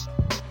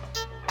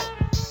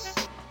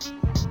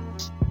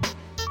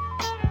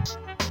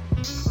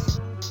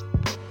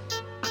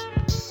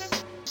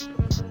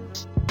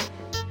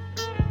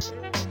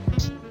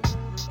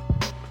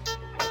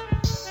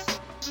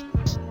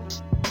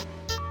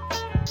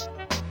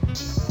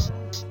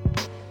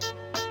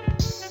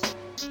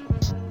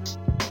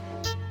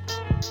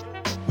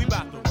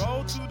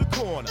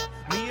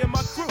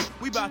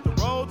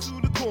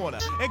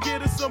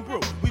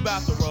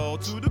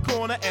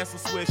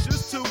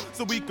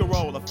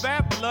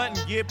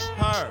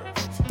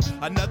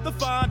 Another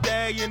fine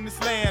day in this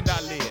land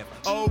I live.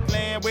 Old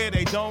land where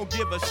they don't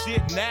give a shit,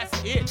 and that's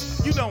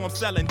it. You know I'm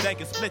selling dank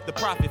and split the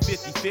profit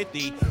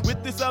 50-50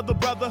 with this other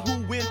brother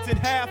who went in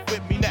half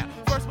with me. Now,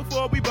 first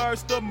before we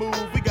burst the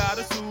move, we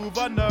gotta soothe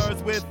our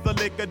nerves with the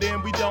liquor,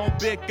 then we don't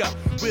pick up.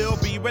 We'll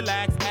be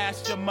relaxed,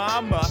 ask your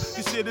mama.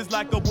 This shit is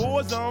like a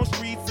war zone,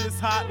 streets is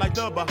hot like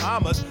the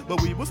Bahamas,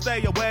 but we will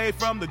stay away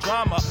from the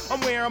drama.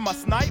 I'm wearing my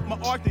snipe, my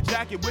Arctic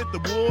jacket with the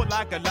wool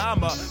like a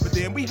llama, but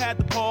then we had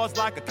to pause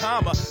like a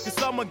comma, cause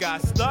someone got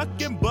stuck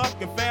in buck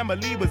and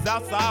family was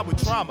outside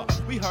with trauma.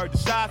 We heard the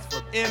shots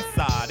from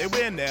inside and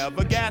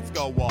whenever gas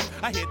go off,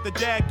 I hit the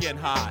deck and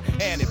hide.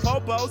 And if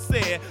Popo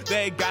said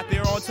they got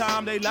there on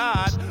time, they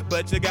lied,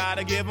 but you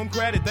gotta give them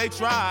credit, they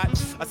tried.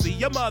 I see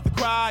your mother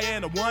cry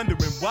and I'm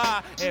wondering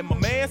why, and my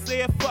man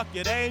said fuck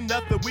it, ain't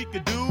nothing we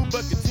could do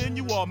but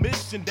continue our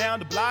mission down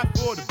the block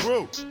for the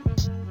brew.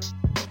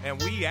 And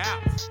we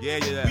out. Yeah.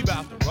 We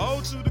bout to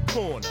roll to the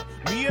corner.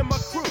 Me and my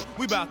crew,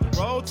 we bout to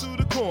roll to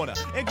the corner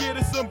and get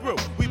us some brew.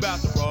 We bout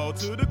to roll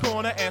to the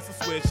corner and some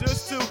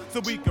swishers too, so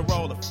we can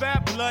roll a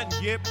fat blunt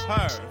and get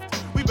perved.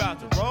 We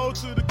bout to roll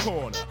to the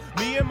corner.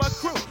 Me and my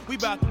crew, we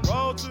bout to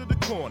roll to the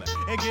corner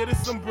and get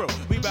us some brew.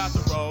 We bout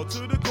to roll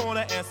to the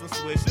corner and some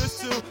swishers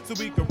too,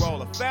 so we can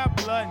roll a fat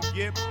blunt and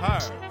get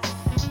perved.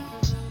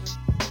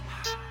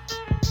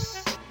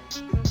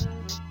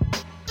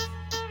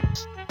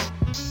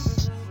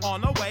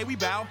 On our way, we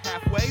bout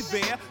halfway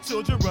there.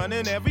 Children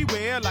running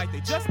everywhere like they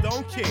just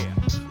don't care.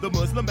 The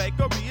Muslim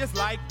bakery is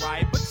like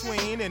right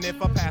between, and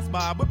if I pass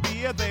by with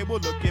beer, they will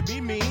look at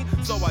me mean.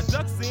 So I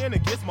ducks in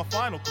and gets my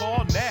final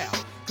call now,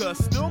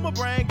 cause still my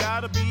brain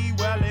gotta be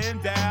well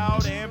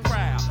endowed and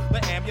proud.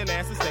 The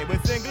ambulances stay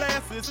within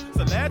glances,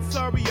 so let's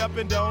hurry up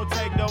and don't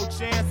take no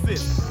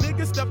chances.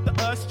 Niggas step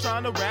to us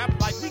trying to rap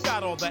like we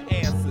got all the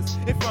answers.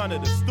 In front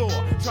of the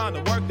store, trying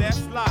to work that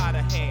sleight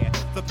of hand.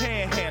 The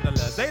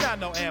panhandlers, they not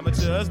no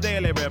amateurs,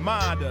 daily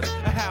reminders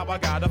of how I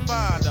gotta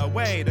find a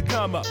way to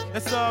come up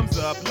that sums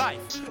up life,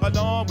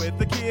 along with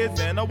the kids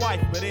and a wife.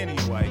 But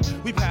anyway,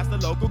 we passed the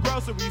local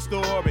grocery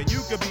store, and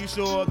you can be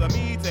sure the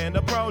meat and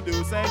the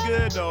produce ain't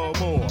good no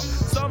more.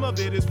 Some of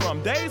it is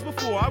from days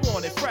before I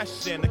wanted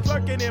fresh, and the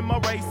clerking in my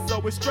race, so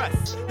it's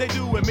stress. They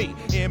doing me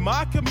in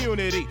my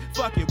community.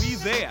 Fuck it, we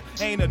there.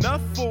 Ain't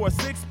enough for a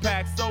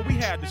six-pack, so we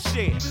had to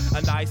share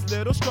a nice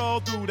little stroll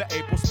through the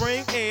April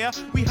spring air.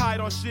 We hide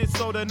our shit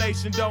so the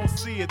nation don't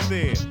see it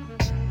there.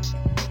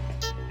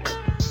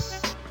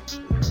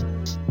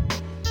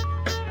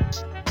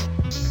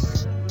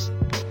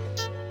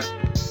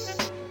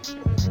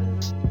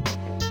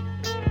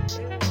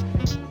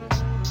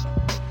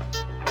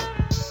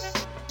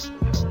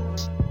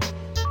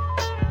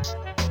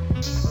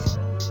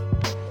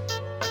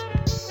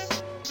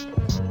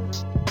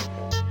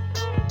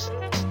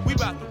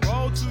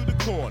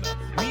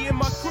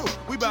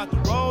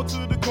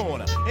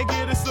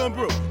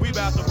 We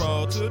bout to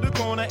roll to the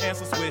corner and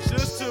some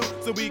swishers too,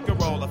 so we can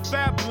roll a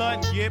fat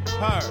blunt and get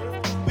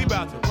perved. We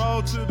bout to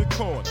roll to the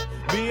corner.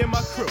 Me and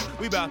my crew,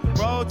 we bout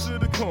to roll to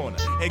the corner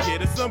and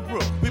get us some brew.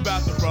 We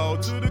bout to roll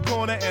to the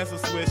corner and some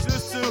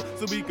swishers too,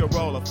 so we can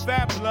roll a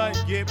fat blunt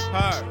and get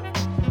perved.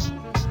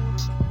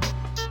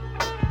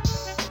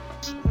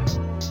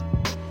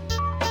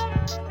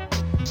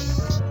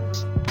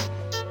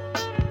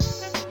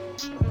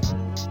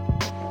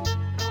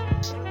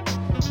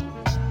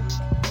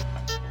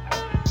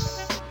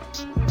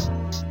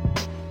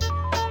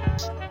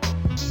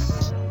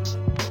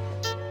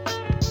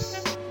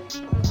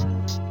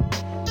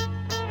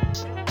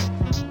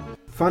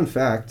 Fun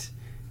fact,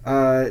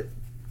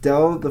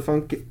 Del the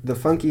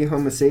Funky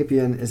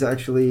Homosapien is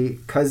actually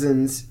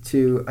cousins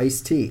to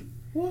Ice-T.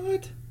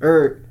 What?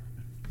 Or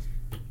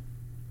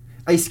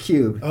Ice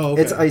Cube. Oh,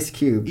 okay. It's Ice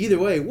Cube. Either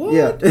way, what?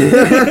 Yeah.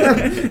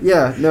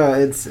 Yeah, no,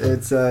 it's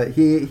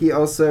he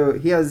also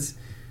has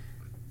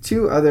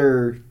two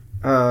other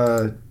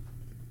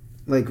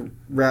like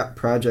rap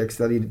projects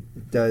that he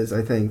does,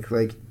 I think,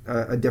 like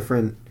a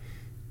different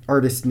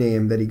artist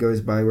name that he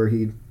goes by where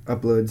he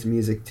uploads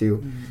music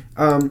to.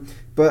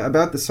 But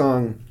about the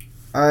song,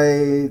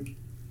 I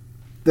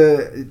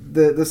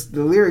the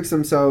lyrics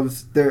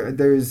themselves,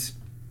 there's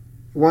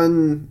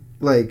one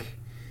like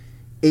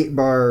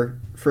 8-bar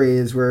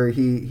phrase where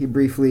he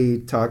briefly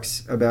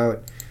talks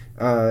about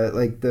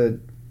like the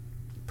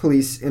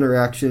police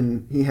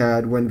interaction he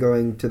had when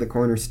going to the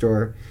corner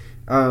store.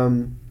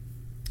 But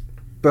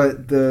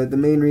the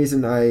main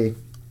reason I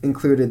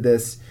included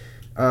this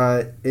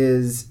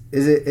is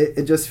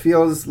it just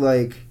feels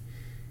like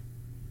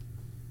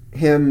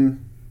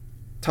him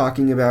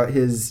talking about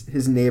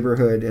his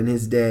neighborhood and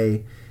his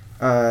day,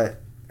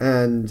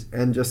 and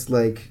just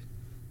like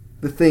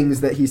the things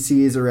that he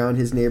sees around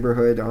his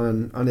neighborhood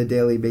on a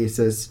daily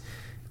basis.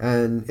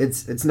 And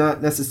it's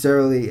not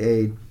necessarily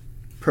a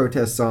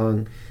protest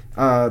song,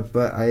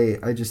 but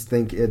I just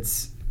think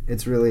it's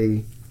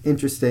really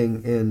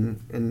interesting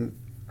in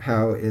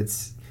how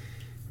it's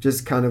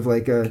just kind of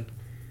like a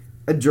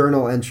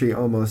journal entry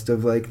almost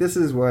of like, this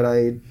is what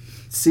I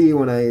see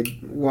when I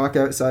walk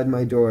outside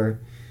my door.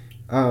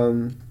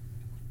 But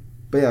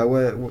yeah,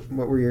 what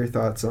were your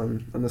thoughts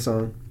on the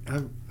song?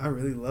 I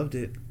really loved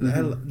it.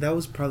 That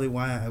was probably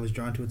why I was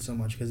drawn to it so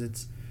much, because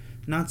it's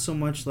not so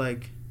much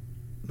like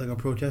a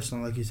protest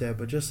song, like you said,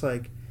 but just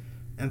like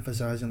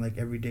emphasizing like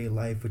everyday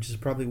life, which is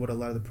probably what a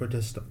lot of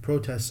the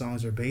protest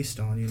songs are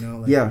based on, you know?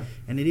 Like, yeah.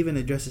 And it even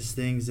addresses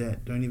things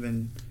that don't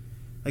even,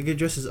 like, it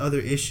addresses other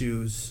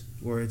issues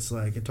where it's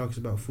like, it talks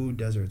about food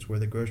deserts where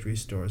the grocery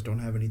stores don't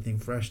have anything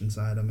fresh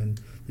inside them,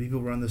 and the people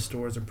who run the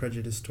stores are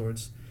prejudiced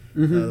towards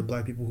the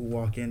black people who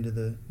walk in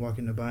to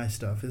buy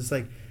stuff. It's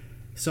like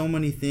so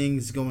many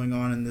things going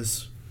on in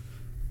this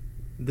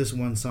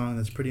one song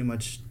that's pretty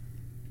much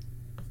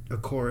a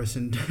chorus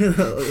and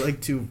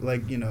like two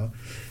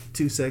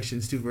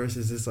sections, 2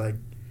 verses. It's like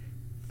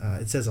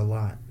it says a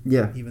lot.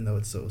 Yeah. Even though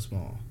it's so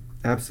small.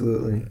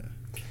 Absolutely.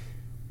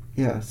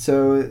 Yeah.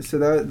 So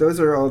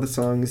those are all the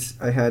songs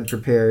I had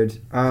prepared.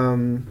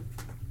 So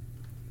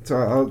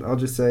I'll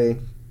just say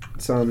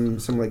some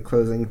like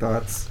closing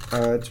thoughts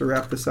to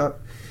wrap this up.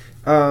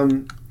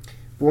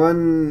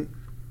 One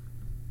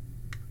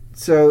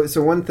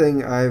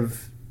thing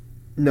I've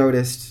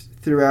noticed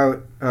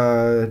throughout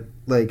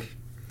like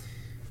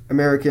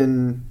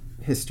American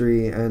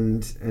history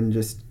and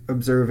just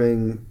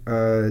observing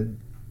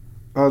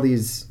all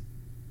these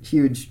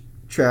huge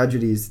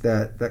tragedies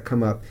that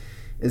come up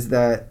is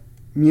that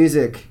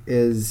music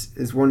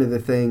is one of the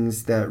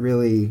things that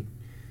really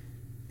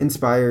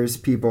inspires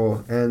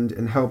people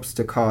and helps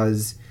to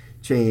cause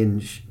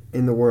change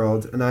in the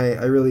world. And I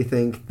really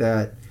think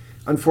that,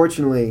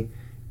 unfortunately,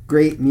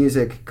 great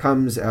music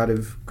comes out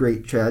of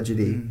great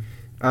tragedy.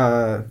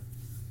 Like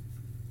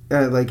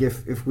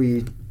if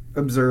we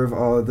observe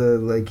all of the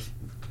like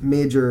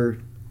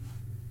major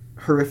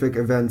horrific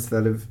events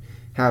that have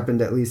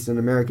happened, at least in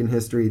American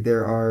history,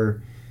 there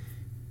are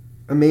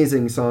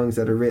amazing songs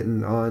that are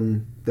written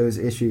on those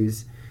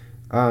issues.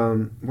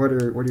 What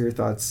are your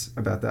thoughts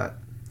about that?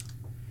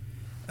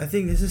 I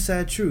think it's a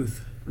sad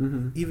truth.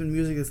 Even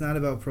music that's not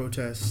about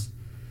protests,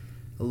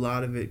 a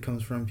lot of it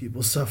comes from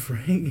people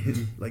suffering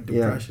and like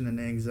depression and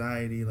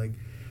anxiety. Like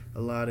a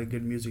lot of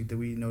good music that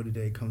we know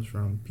today comes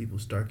from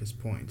people's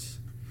darkest points.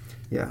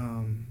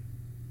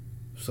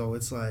 So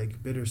it's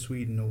like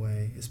bittersweet in a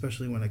way,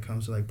 especially when it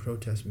comes to like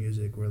protest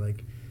music, where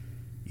like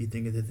you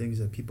think of the things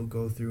that people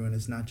go through, and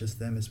it's not just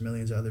them, it's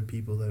millions of other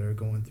people that are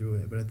going through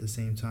it. But at the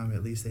same time,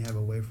 at least they have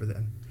a way for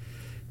them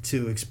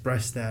to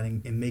express that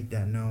and make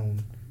that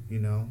known, you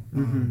know?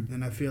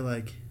 And I feel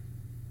like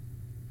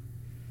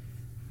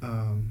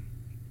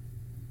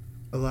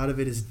a lot of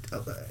it is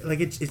like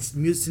it's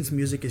since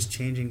music is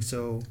changing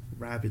so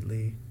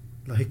rapidly,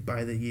 like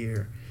by the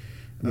year.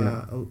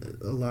 A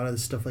lot of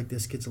stuff like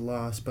this gets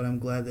lost, but I'm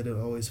glad that it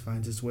always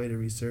finds its way to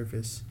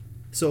resurface,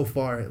 so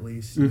far at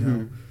least, you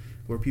know,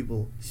 where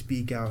people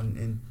speak out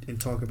and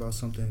talk about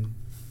something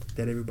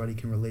that everybody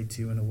can relate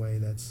to in a way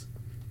that's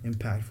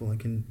impactful and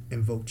can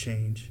invoke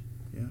change.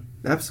 Yeah,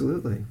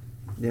 absolutely.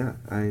 Yeah,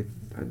 I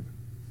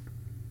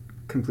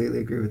completely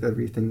agree with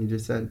everything you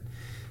just said.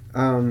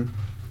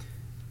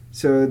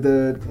 So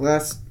the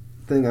last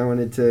thing I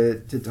wanted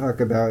to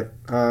talk about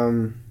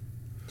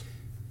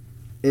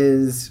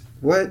is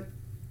what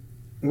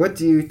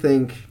do you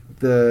think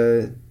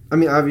I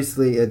mean,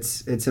 obviously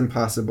it's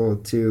impossible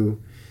to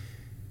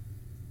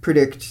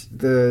predict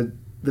the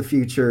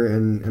future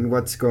and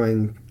what's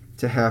going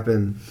to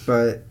happen,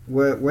 but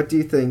what do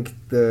you think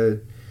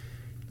the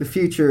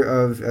future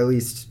of at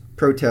least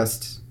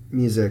protest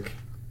music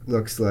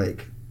looks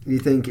like? Do you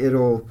think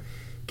it'll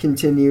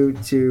continue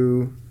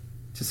to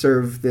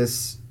serve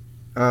this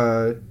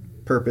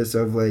purpose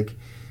of like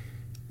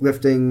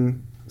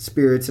lifting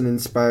spirits and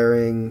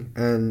inspiring,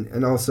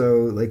 and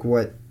also like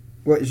what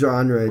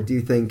genre do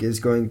you think is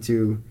going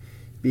to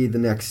be the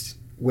next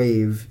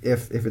wave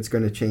if it's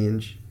going to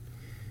change?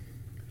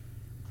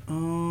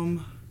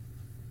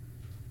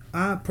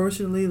 I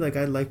personally, like,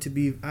 I'd like to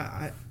be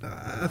I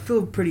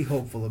feel pretty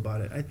hopeful about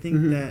it. I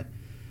think that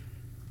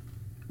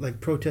like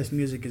protest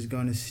music is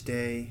going to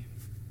stay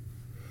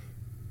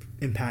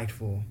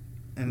impactful,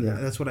 and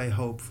that's what I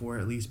hope for,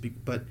 at least.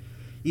 But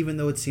even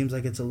though it seems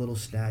like it's a little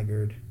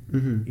staggered,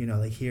 you know,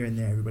 like here and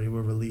there, everybody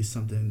will release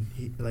something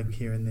like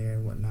here and there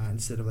and whatnot,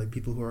 instead of like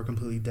people who are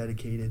completely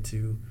dedicated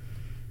to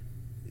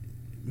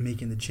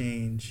making the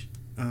change.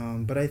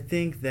 But I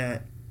think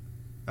that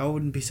I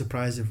wouldn't be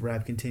surprised if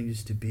rap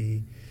continues to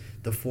be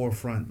the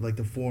forefront, like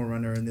the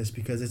forerunner in this,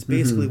 because it's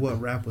basically what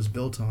rap was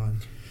built on.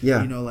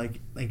 Yeah. You know,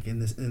 like in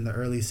the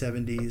early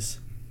 70s,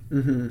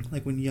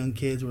 like when young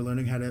kids were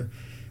learning how to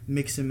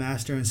mix and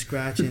master and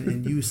scratch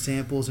and use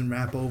samples and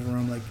rap over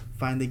them, like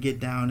finally get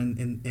down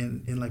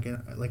in like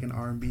an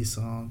R&B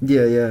song.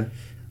 Yeah.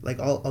 Like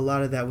a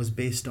lot of that was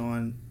based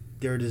on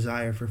their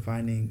desire for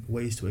finding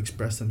ways to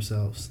express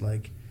themselves.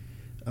 Like,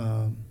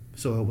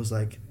 so it was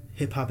like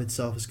hip hop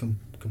itself is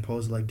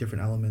composed of like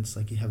different elements.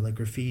 Like you have like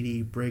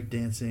graffiti,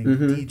 breakdancing,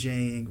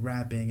 DJing,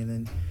 rapping, and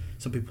then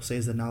some people say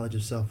it's the knowledge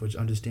of self, which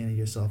understanding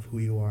yourself, who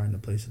you are in the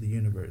place of the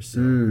universe.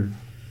 So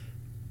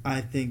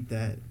I think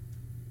that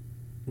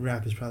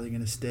rap is probably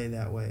going to stay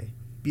that way,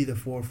 be the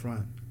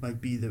forefront, like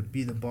be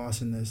the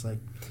boss in this, like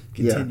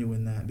continue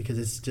in that, because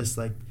it's just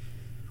like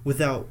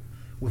without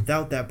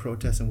that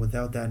protest and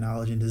without that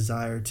knowledge and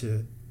desire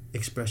to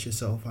express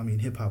yourself, I mean,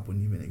 hip hop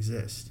wouldn't even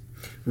exist.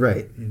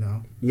 Right. You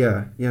know?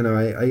 Yeah. You know,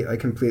 I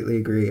completely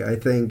agree. I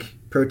think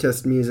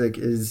protest music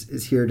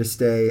is here to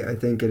stay. I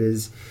think it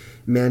is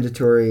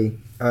mandatory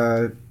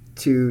to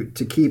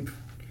keep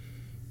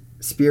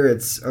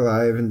spirits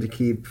alive and to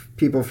keep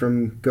people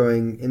from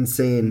going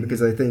insane,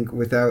 because I think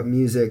without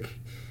music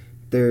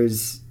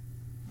there's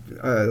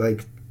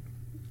like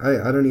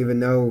I don't even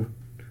know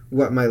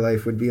what my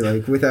life would be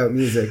like without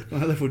music.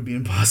 My life would be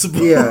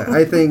impossible. Yeah,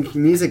 I think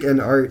music and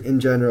art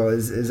in general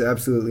is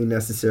absolutely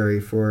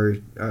necessary for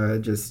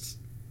just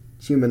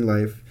human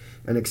life,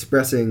 and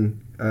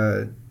expressing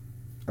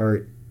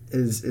art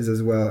is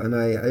as well. And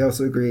I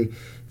also agree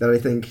that I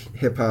think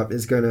hip hop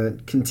is going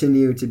to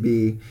continue to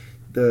be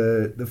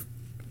the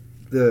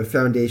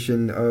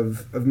foundation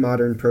of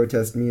modern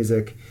protest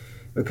music,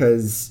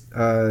 because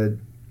I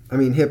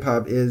mean, hip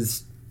hop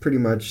is pretty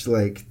much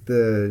like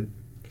the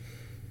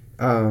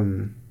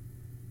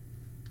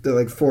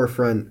like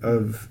forefront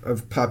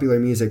of popular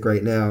music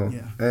right now,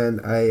 and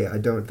I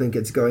don't think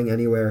it's going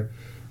anywhere.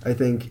 I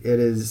think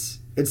it's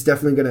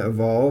definitely going to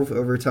evolve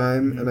over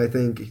time, and I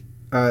think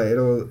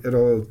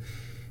it'll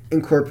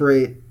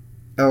incorporate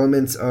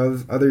elements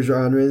of other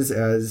genres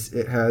as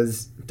it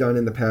has done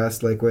in the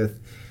past, like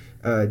with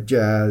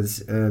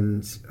jazz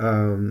and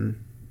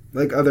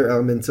like other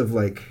elements of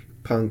like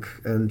punk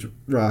and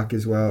rock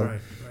as well. Right.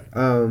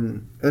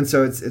 And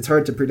so it's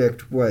hard to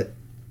predict what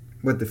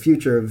the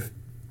future of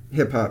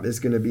hip hop is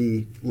going to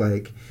be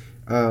like.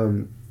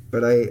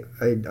 But I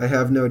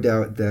have no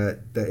doubt that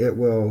it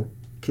will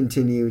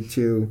continue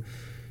to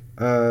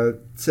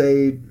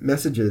say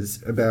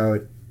messages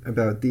about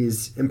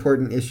these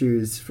important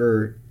issues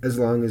for as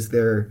long as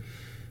they're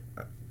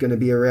going to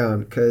be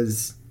around,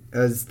 because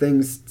as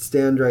things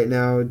stand right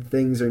now,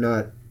 things are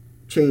not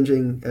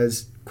changing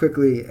as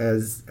quickly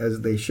as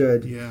they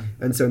should. Yeah.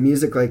 And so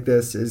music like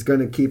this is going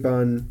to keep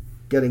on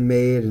getting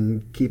made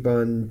and keep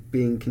on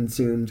being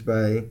consumed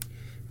by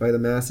the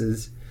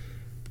masses.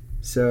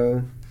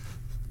 So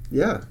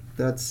yeah,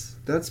 that's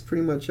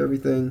pretty much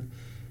everything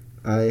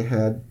I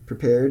had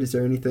prepared. Is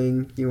there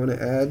anything you want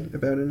to add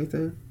about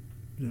anything?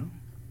 No.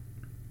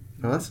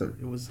 Awesome.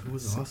 It was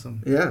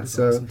awesome. Yeah, it was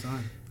so an awesome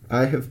time.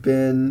 I have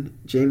been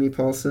Jamie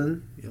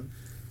Polson. Yep.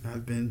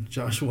 I've been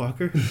Josh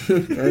Walker.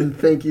 And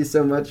thank you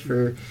so much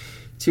for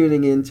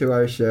tuning in to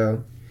our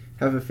show.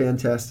 Have a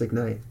fantastic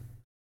night.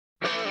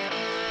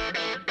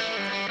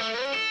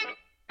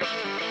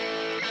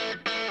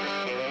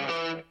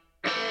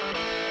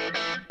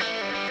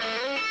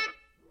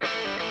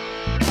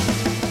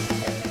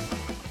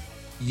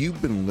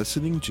 You've been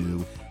listening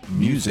to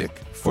Music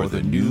for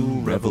the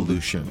New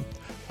Revolution.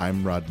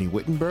 I'm Rodney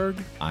Wittenberg.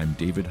 I'm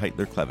David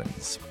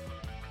Heitler-Clevens.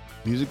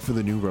 Music for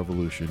the New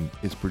Revolution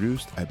is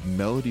produced at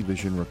Melody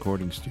Vision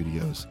Recording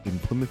Studios in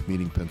Plymouth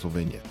Meeting,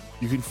 Pennsylvania.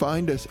 You can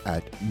find us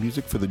at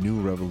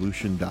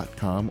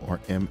musicforthenewrevolution.com or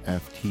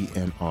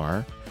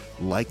MFTNR.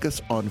 Like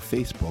us on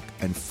Facebook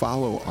and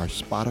follow our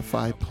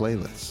Spotify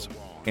playlists.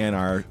 And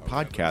our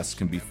podcasts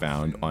can be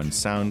found on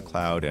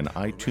SoundCloud and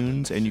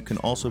iTunes, and you can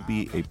also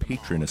be a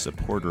patron, a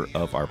supporter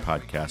of our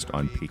podcast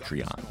on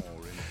Patreon.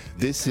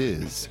 This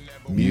is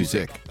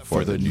Music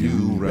for the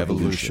New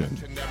Revolution.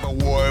 Never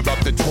worry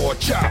about the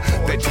torture.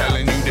 They're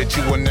telling you that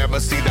you will never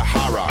see the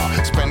horror.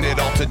 Spend it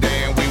all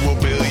today and we will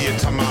build you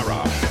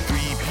tomorrow.